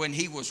 when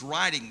he was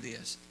writing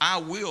this, I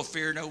will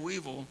fear no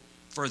evil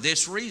for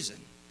this reason.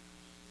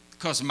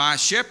 Because my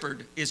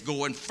shepherd is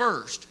going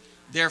first.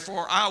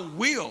 Therefore, I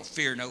will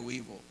fear no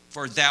evil,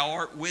 for thou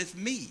art with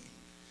me.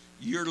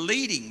 You're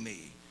leading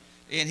me.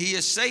 And he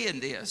is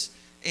saying this.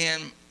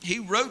 And he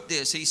wrote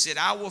this. He said,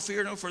 I will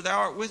fear no, for thou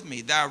art with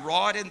me. Thy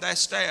rod and thy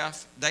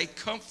staff, they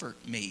comfort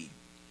me.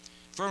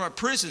 From a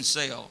prison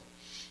cell.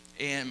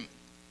 And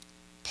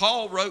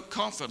Paul wrote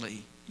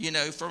confidently,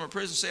 from a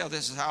prison cell.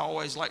 This is how I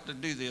always like to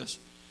do this.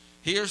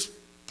 Here's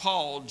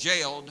Paul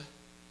jailed.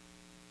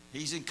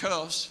 He's in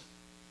cuffs.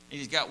 And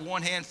he's got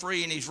one hand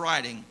free and he's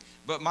writing.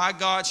 But my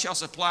God shall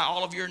supply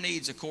all of your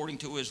needs according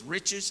to his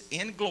riches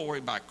in glory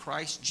by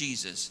Christ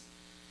Jesus.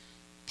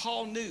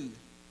 Paul knew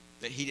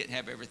that he didn't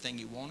have everything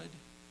he wanted,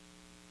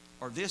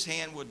 or this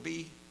hand would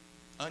be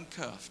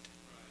uncuffed.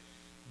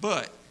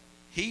 But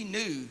he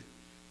knew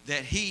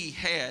that he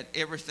had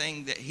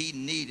everything that he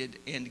needed,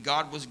 and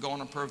God was going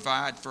to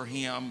provide for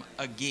him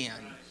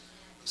again.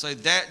 So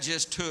that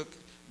just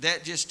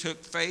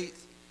took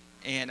faith,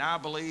 and I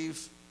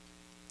believe,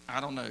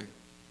 I don't know,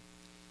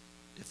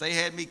 if they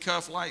had me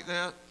cuffed like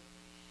that,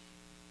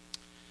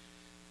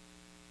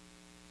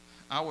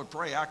 I would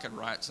pray I could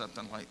write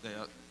something like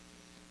that.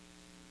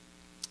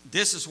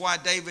 This is why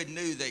David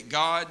knew that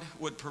God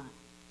would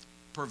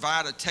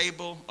provide a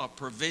table of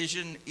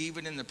provision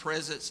even in the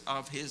presence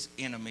of his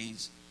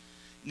enemies.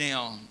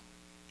 Now,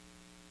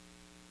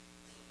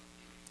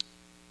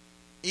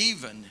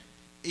 even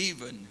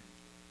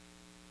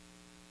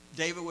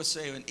David was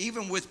saying,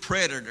 even with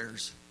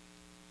predators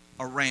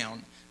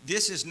around,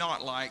 this is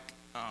not like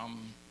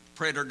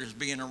predators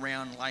being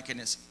around like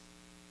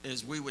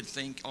as we would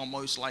think,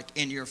 almost like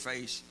in your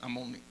face, I'm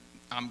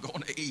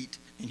going to eat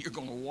and you're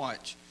going to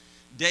watch.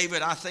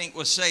 David, I think,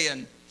 was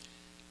saying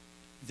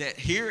that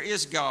here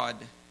is God,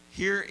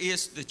 here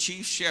is the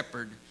chief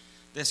shepherd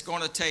that's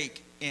going to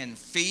take and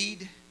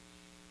feed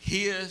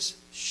his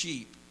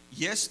sheep.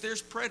 Yes,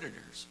 there's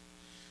predators,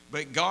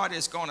 but God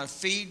is going to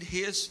feed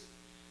his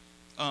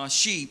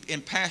sheep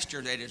in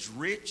pasture that is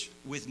rich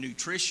with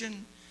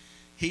nutrition.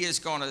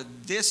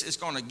 This is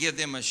going to give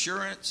them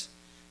assurance,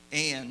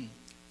 and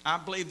I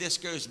believe this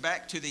goes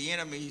back to the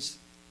enemies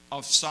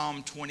of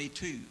Psalm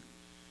 22.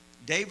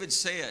 David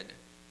said,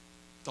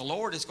 the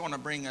Lord is going to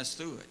bring us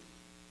through it.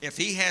 If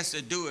he has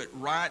to do it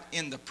right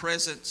in the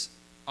presence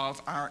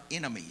of our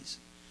enemies,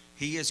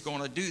 he is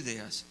going to do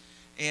this.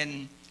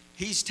 And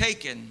he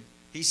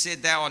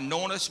said, thou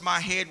anointest my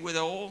head with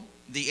oil.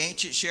 The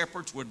ancient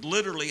shepherds would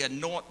literally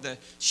anoint the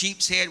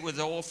sheep's head with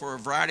oil for a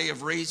variety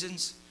of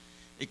reasons.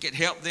 It could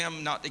help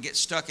them not to get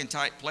stuck in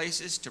tight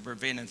places, to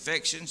prevent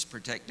infections,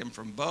 protect them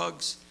from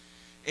bugs.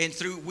 And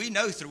we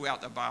know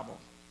throughout the Bible,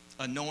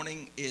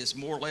 anointing is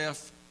more or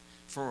less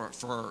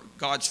for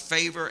God's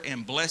favor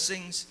and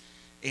blessings.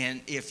 And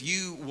if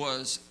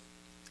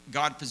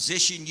God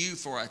positioned you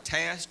for a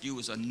task, you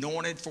was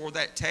anointed for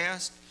that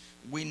task.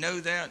 We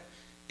know that.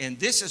 And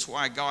this is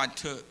why God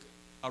took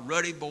a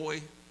ruddy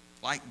boy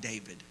like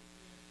David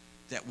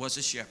that was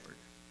a shepherd,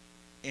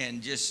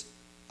 and just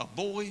a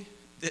boy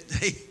that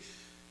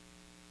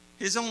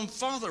his own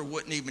father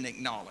wouldn't even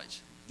acknowledge.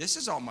 This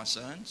is all my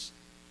sons.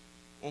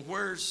 Well,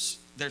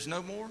 there's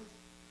no more?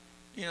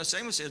 You know,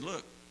 Samuel said,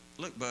 look,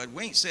 bud,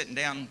 we ain't sitting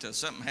down until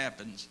something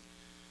happens.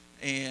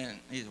 And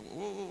he said,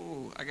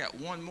 whoa, I got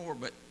one more,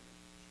 but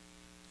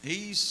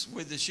he's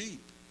with the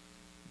sheep.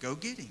 Go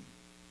get him.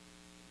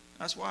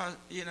 That's why,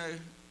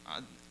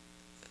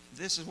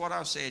 this is what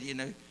I've said,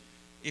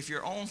 if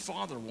your own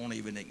father won't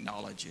even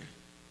acknowledge you,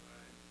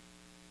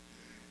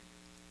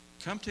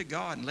 come to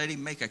God and let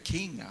him make a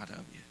king out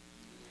of you.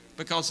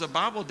 Because the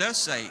Bible does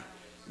say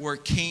we're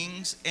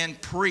kings and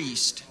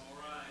priests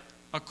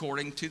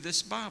according to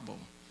this Bible.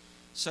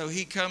 So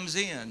he comes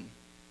in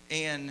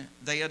and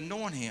they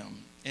anoint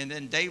him. And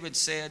then David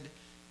said,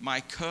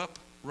 my cup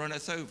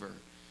runneth over.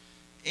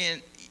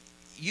 And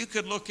you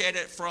could look at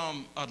it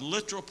from a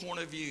literal point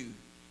of view.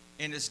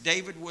 And as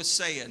David was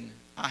saying,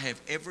 I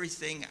have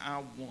everything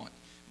I want.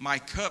 My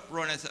cup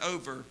runneth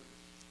over.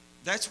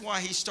 That's why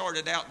he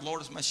started out,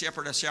 Lord is my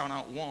shepherd, I shall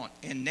not want.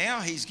 And now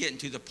he's getting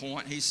to the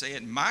point, he's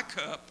saying, my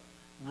cup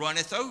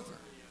runneth over.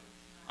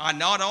 I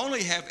not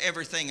only have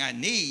everything I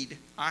need,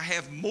 I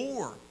have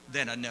more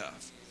than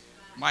enough.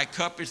 My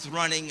cup is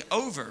running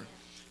over.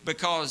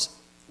 Because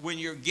when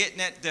you're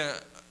getting at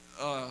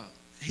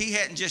he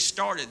hadn't just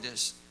started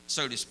this,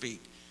 so to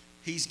speak.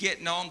 He's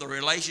getting on, the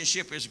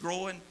relationship is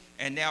growing,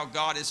 and now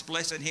God is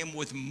blessing him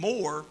with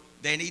more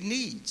than he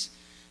needs.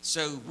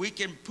 So we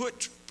can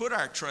put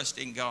our trust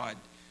in God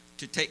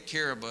to take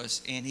care of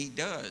us, and he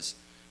does.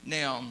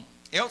 Now,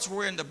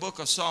 elsewhere in the book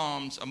of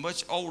Psalms, a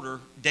much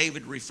older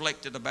David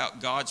reflected about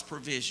God's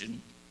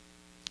provision.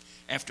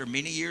 After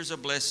many years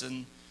of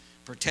blessing,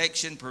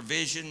 protection,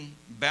 provision,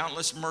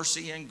 boundless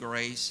mercy and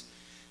grace,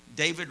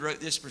 David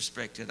wrote this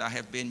perspective, I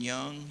have been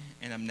young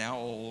and am now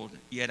old,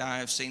 yet I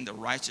have seen the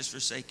righteous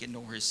forsaken,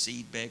 nor his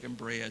seed begging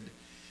bread.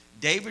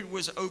 David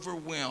was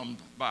overwhelmed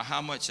by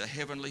how much a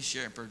heavenly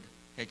shepherd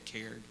had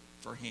cared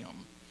for him.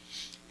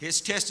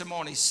 His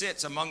testimony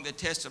sits among the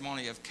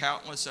testimony of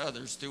countless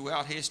others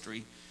throughout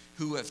history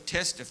who have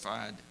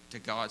testified to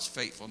God's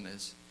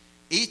faithfulness.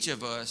 Each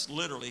of us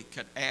literally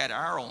could add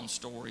our own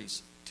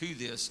stories to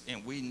this,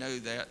 and we know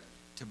that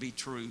to be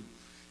true.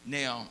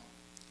 Now,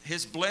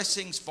 his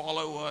blessings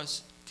follow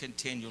us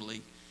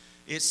continually.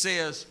 It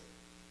says,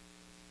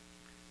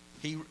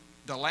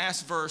 the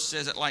last verse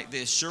says it like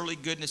this, surely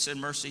goodness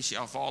and mercy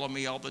shall follow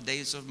me all the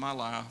days of my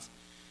life,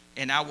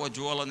 and I will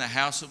dwell in the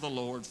house of the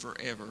Lord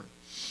forever.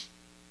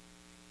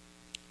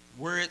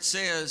 Where it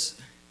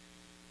says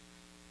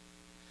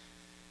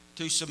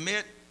to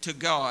submit to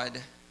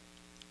God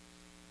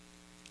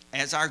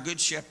as our good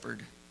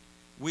shepherd,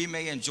 we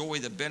may enjoy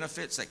the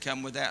benefits that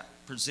come with that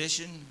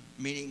position,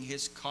 meaning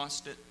his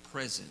constant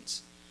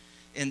presence.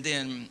 And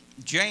then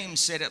James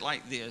said it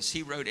like this.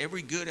 He wrote,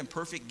 every good and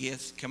perfect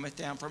gift cometh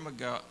down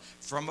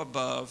from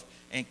above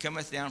and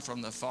cometh down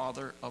from the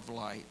Father of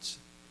lights.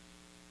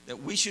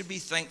 that we should be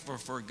thankful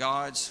for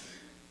God's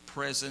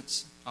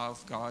presence,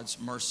 of God's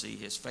mercy,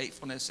 his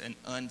faithfulness and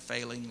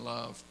unfailing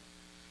love.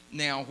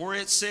 Now, where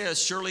it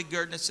says, surely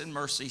goodness and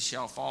mercy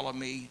shall follow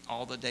me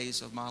all the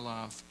days of my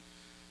life.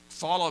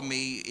 Follow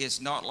me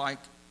is not like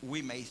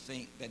we may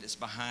think that it's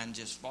behind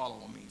just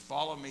follow me.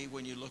 Follow me,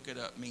 when you look it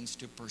up, means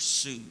to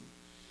pursue.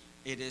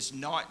 It is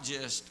not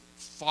just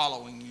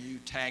following you,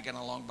 tagging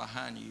along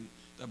behind you.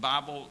 The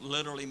Bible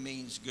literally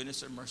means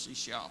goodness and mercy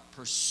shall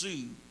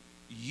pursue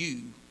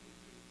you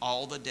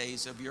all the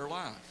days of your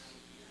life.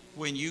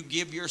 When you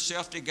give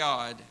yourself to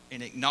God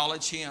and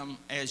acknowledge him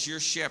as your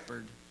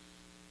shepherd,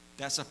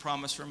 that's a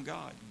promise from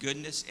God.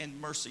 Goodness and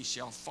mercy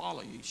shall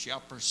follow you,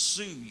 shall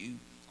pursue you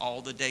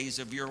all the days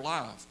of your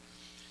life.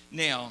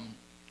 Now,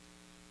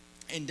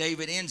 and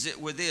David ends it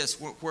with this,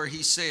 where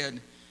he said,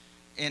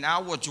 and I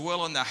will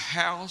dwell in the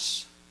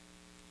house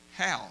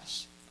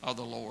of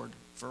the Lord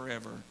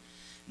forever.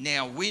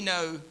 Now, we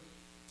know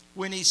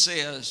when he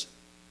says,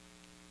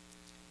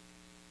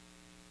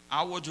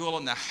 I will dwell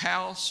in the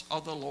house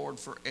of the Lord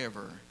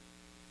forever.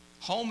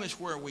 Home is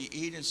where we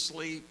eat and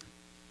sleep.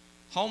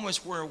 Home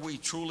is where we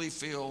truly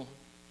feel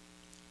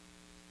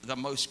the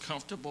most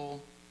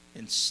comfortable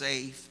and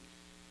safe.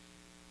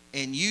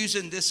 And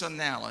using this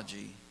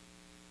analogy,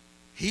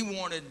 he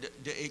wanted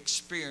to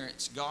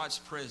experience God's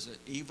presence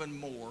even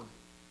more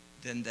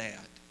than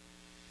that.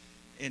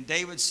 And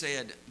David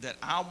said that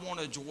I want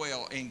to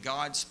dwell in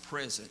God's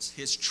presence,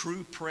 his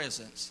true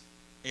presence,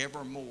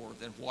 ever more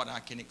than what I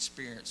can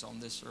experience on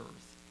this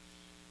earth.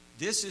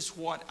 This is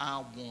what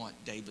I want,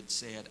 David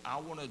said. I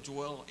want to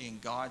dwell in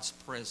God's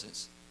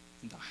presence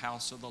in the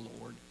house of the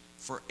Lord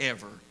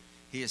forever.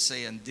 He is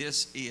saying,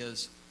 this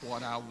is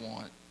what I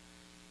want.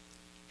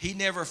 He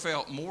never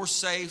felt more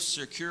safe,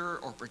 secure,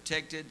 or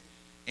protected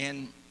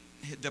in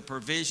the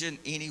provision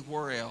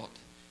anywhere else.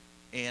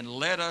 And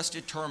let us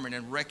determine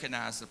and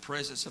recognize the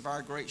presence of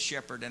our great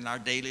shepherd in our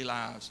daily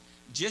lives.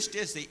 Just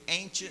as the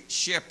ancient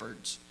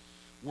shepherds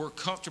were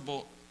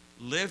comfortable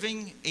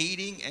living,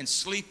 eating, and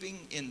sleeping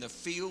in the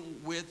field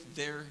with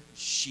their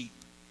sheep.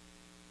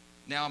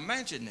 Now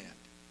imagine that.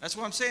 That's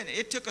what I'm saying.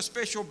 It took a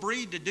special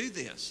breed to do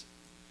this.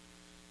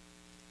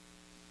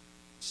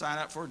 Sign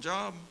up for a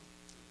job.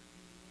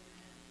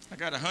 I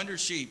got 100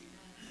 sheep.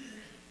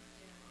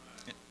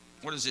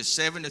 What is this,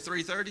 7 to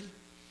 3:30?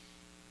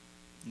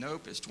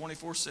 Nope, it's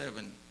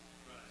 24/7.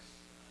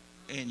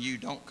 And you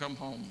don't come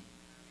home.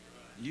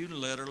 You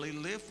literally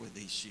live with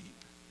these sheep.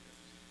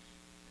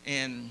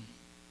 And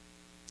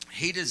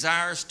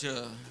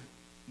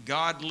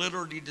God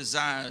literally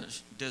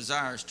desires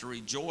to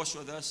rejoice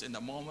with us in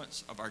the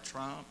moments of our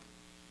triumph,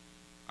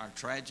 our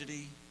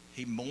tragedy.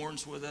 He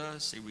mourns with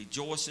us. He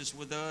rejoices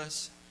with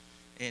us.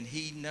 And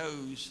he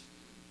knows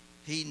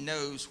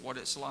what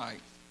it's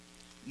like.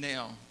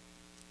 Now,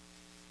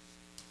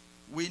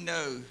 we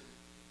know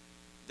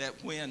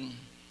that when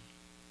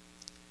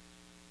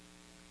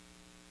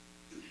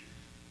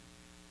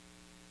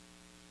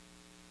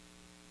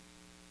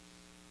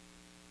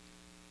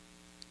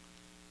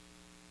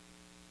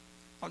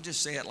I'll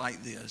just say it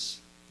like this.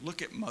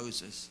 Look at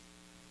Moses,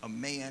 a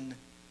man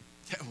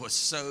that was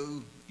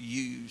so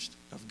used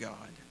of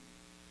God.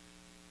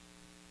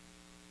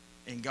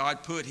 And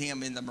God put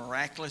him in the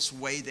miraculous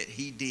way that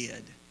he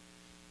did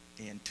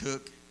and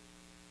took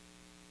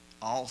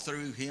all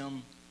through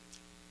him,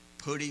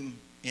 put him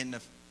in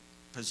the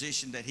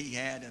position that he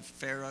had of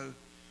Pharaoh.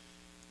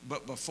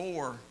 But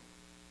before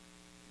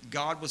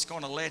God was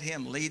going to let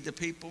him lead the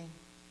people,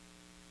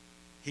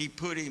 he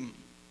put him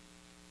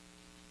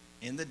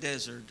in the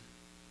desert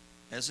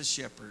as a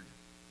shepherd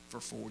for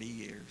 40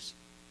 years.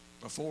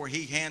 Before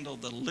he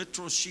handled the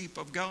literal sheep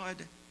of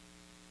God,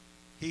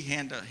 he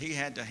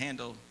had to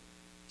handle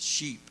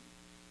sheep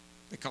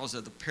because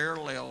of the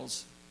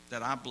parallels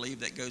that I believe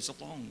that goes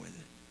along with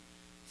it.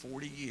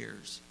 40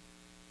 years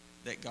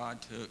that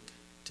God took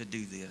to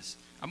do this.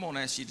 I'm going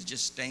to ask you to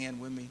just stand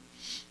with me.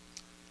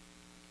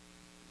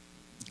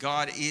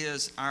 God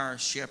is our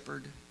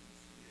shepherd.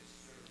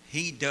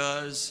 He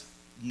does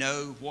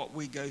know what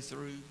we go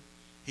through.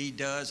 He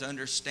does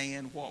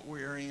understand what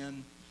we're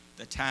in,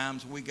 the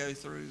times we go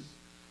through.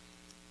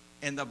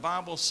 And the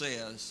Bible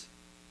says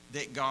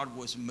that God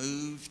was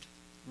moved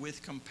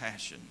with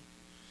compassion.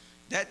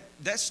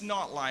 That's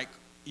not like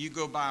you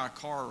go by a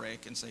car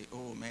wreck and say,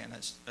 oh man,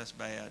 that's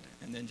bad,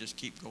 and then just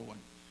keep going.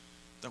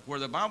 Where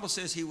the Bible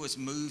says he was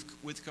moved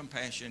with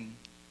compassion,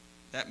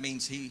 that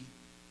means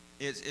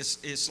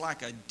it's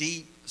like a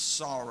deep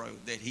sorrow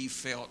that he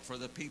felt for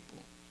the people,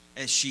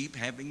 as sheep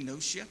having no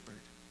shepherd.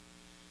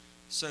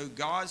 So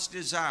God's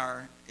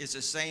desire is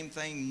the same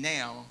thing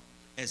now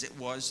as it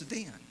was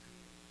then.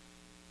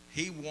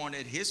 He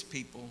wanted his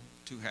people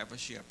to have a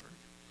shepherd,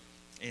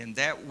 and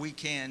that we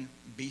can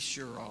be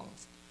sure of.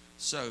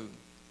 So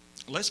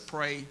let's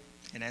pray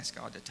and ask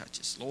God to touch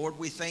us. Lord,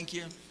 we thank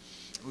you.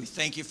 We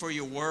thank you for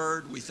your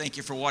word. We thank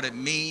you for what it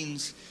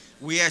means.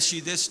 We ask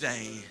you this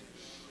day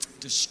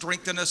to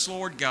strengthen us,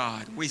 Lord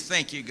God. We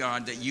thank you,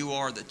 God, that you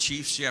are the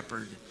chief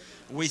shepherd.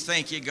 We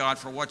thank you, God,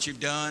 for what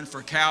you've done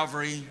for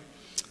Calvary,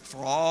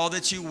 for all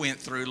that you went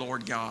through,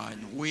 Lord God.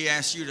 We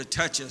ask you to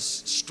touch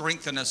us,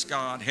 strengthen us,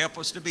 God. Help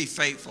us to be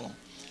faithful.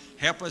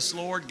 Help us,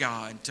 Lord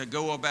God, to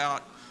go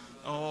about,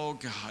 oh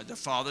God, the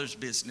Father's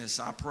business.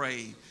 I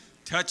pray.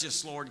 Touch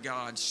us, Lord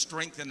God.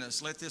 Strengthen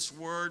us. Let this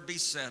word be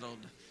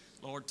settled.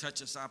 Lord,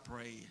 touch us, I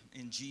pray.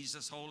 In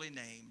Jesus' holy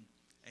name,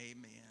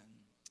 amen.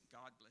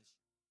 God bless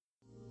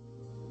you.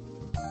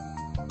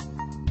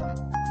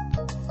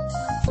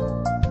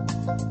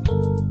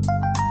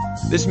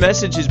 This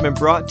message has been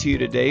brought to you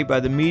today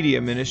by the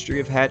media ministry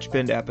of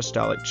Hatchbend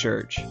Apostolic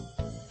Church.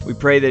 We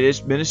pray that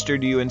it's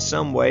ministered to you in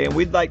some way, and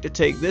we'd like to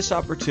take this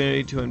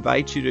opportunity to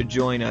invite you to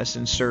join us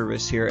in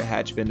service here at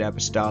Hatchbend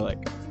Apostolic.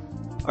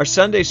 Our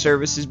Sunday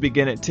services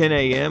begin at 10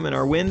 a.m. and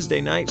our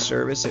Wednesday night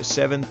service at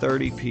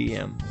 7:30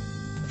 p.m.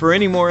 For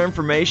any more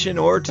information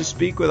or to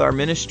speak with our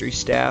ministry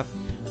staff,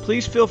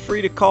 please feel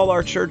free to call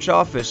our church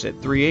office at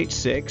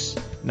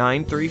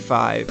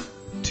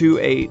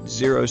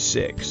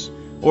 386-935-2806,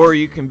 or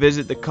you can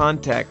visit the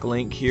contact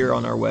link here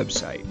on our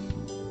website.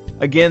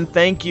 Again,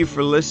 thank you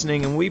for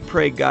listening, and we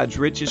pray God's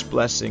richest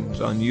blessings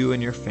on you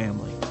and your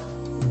family.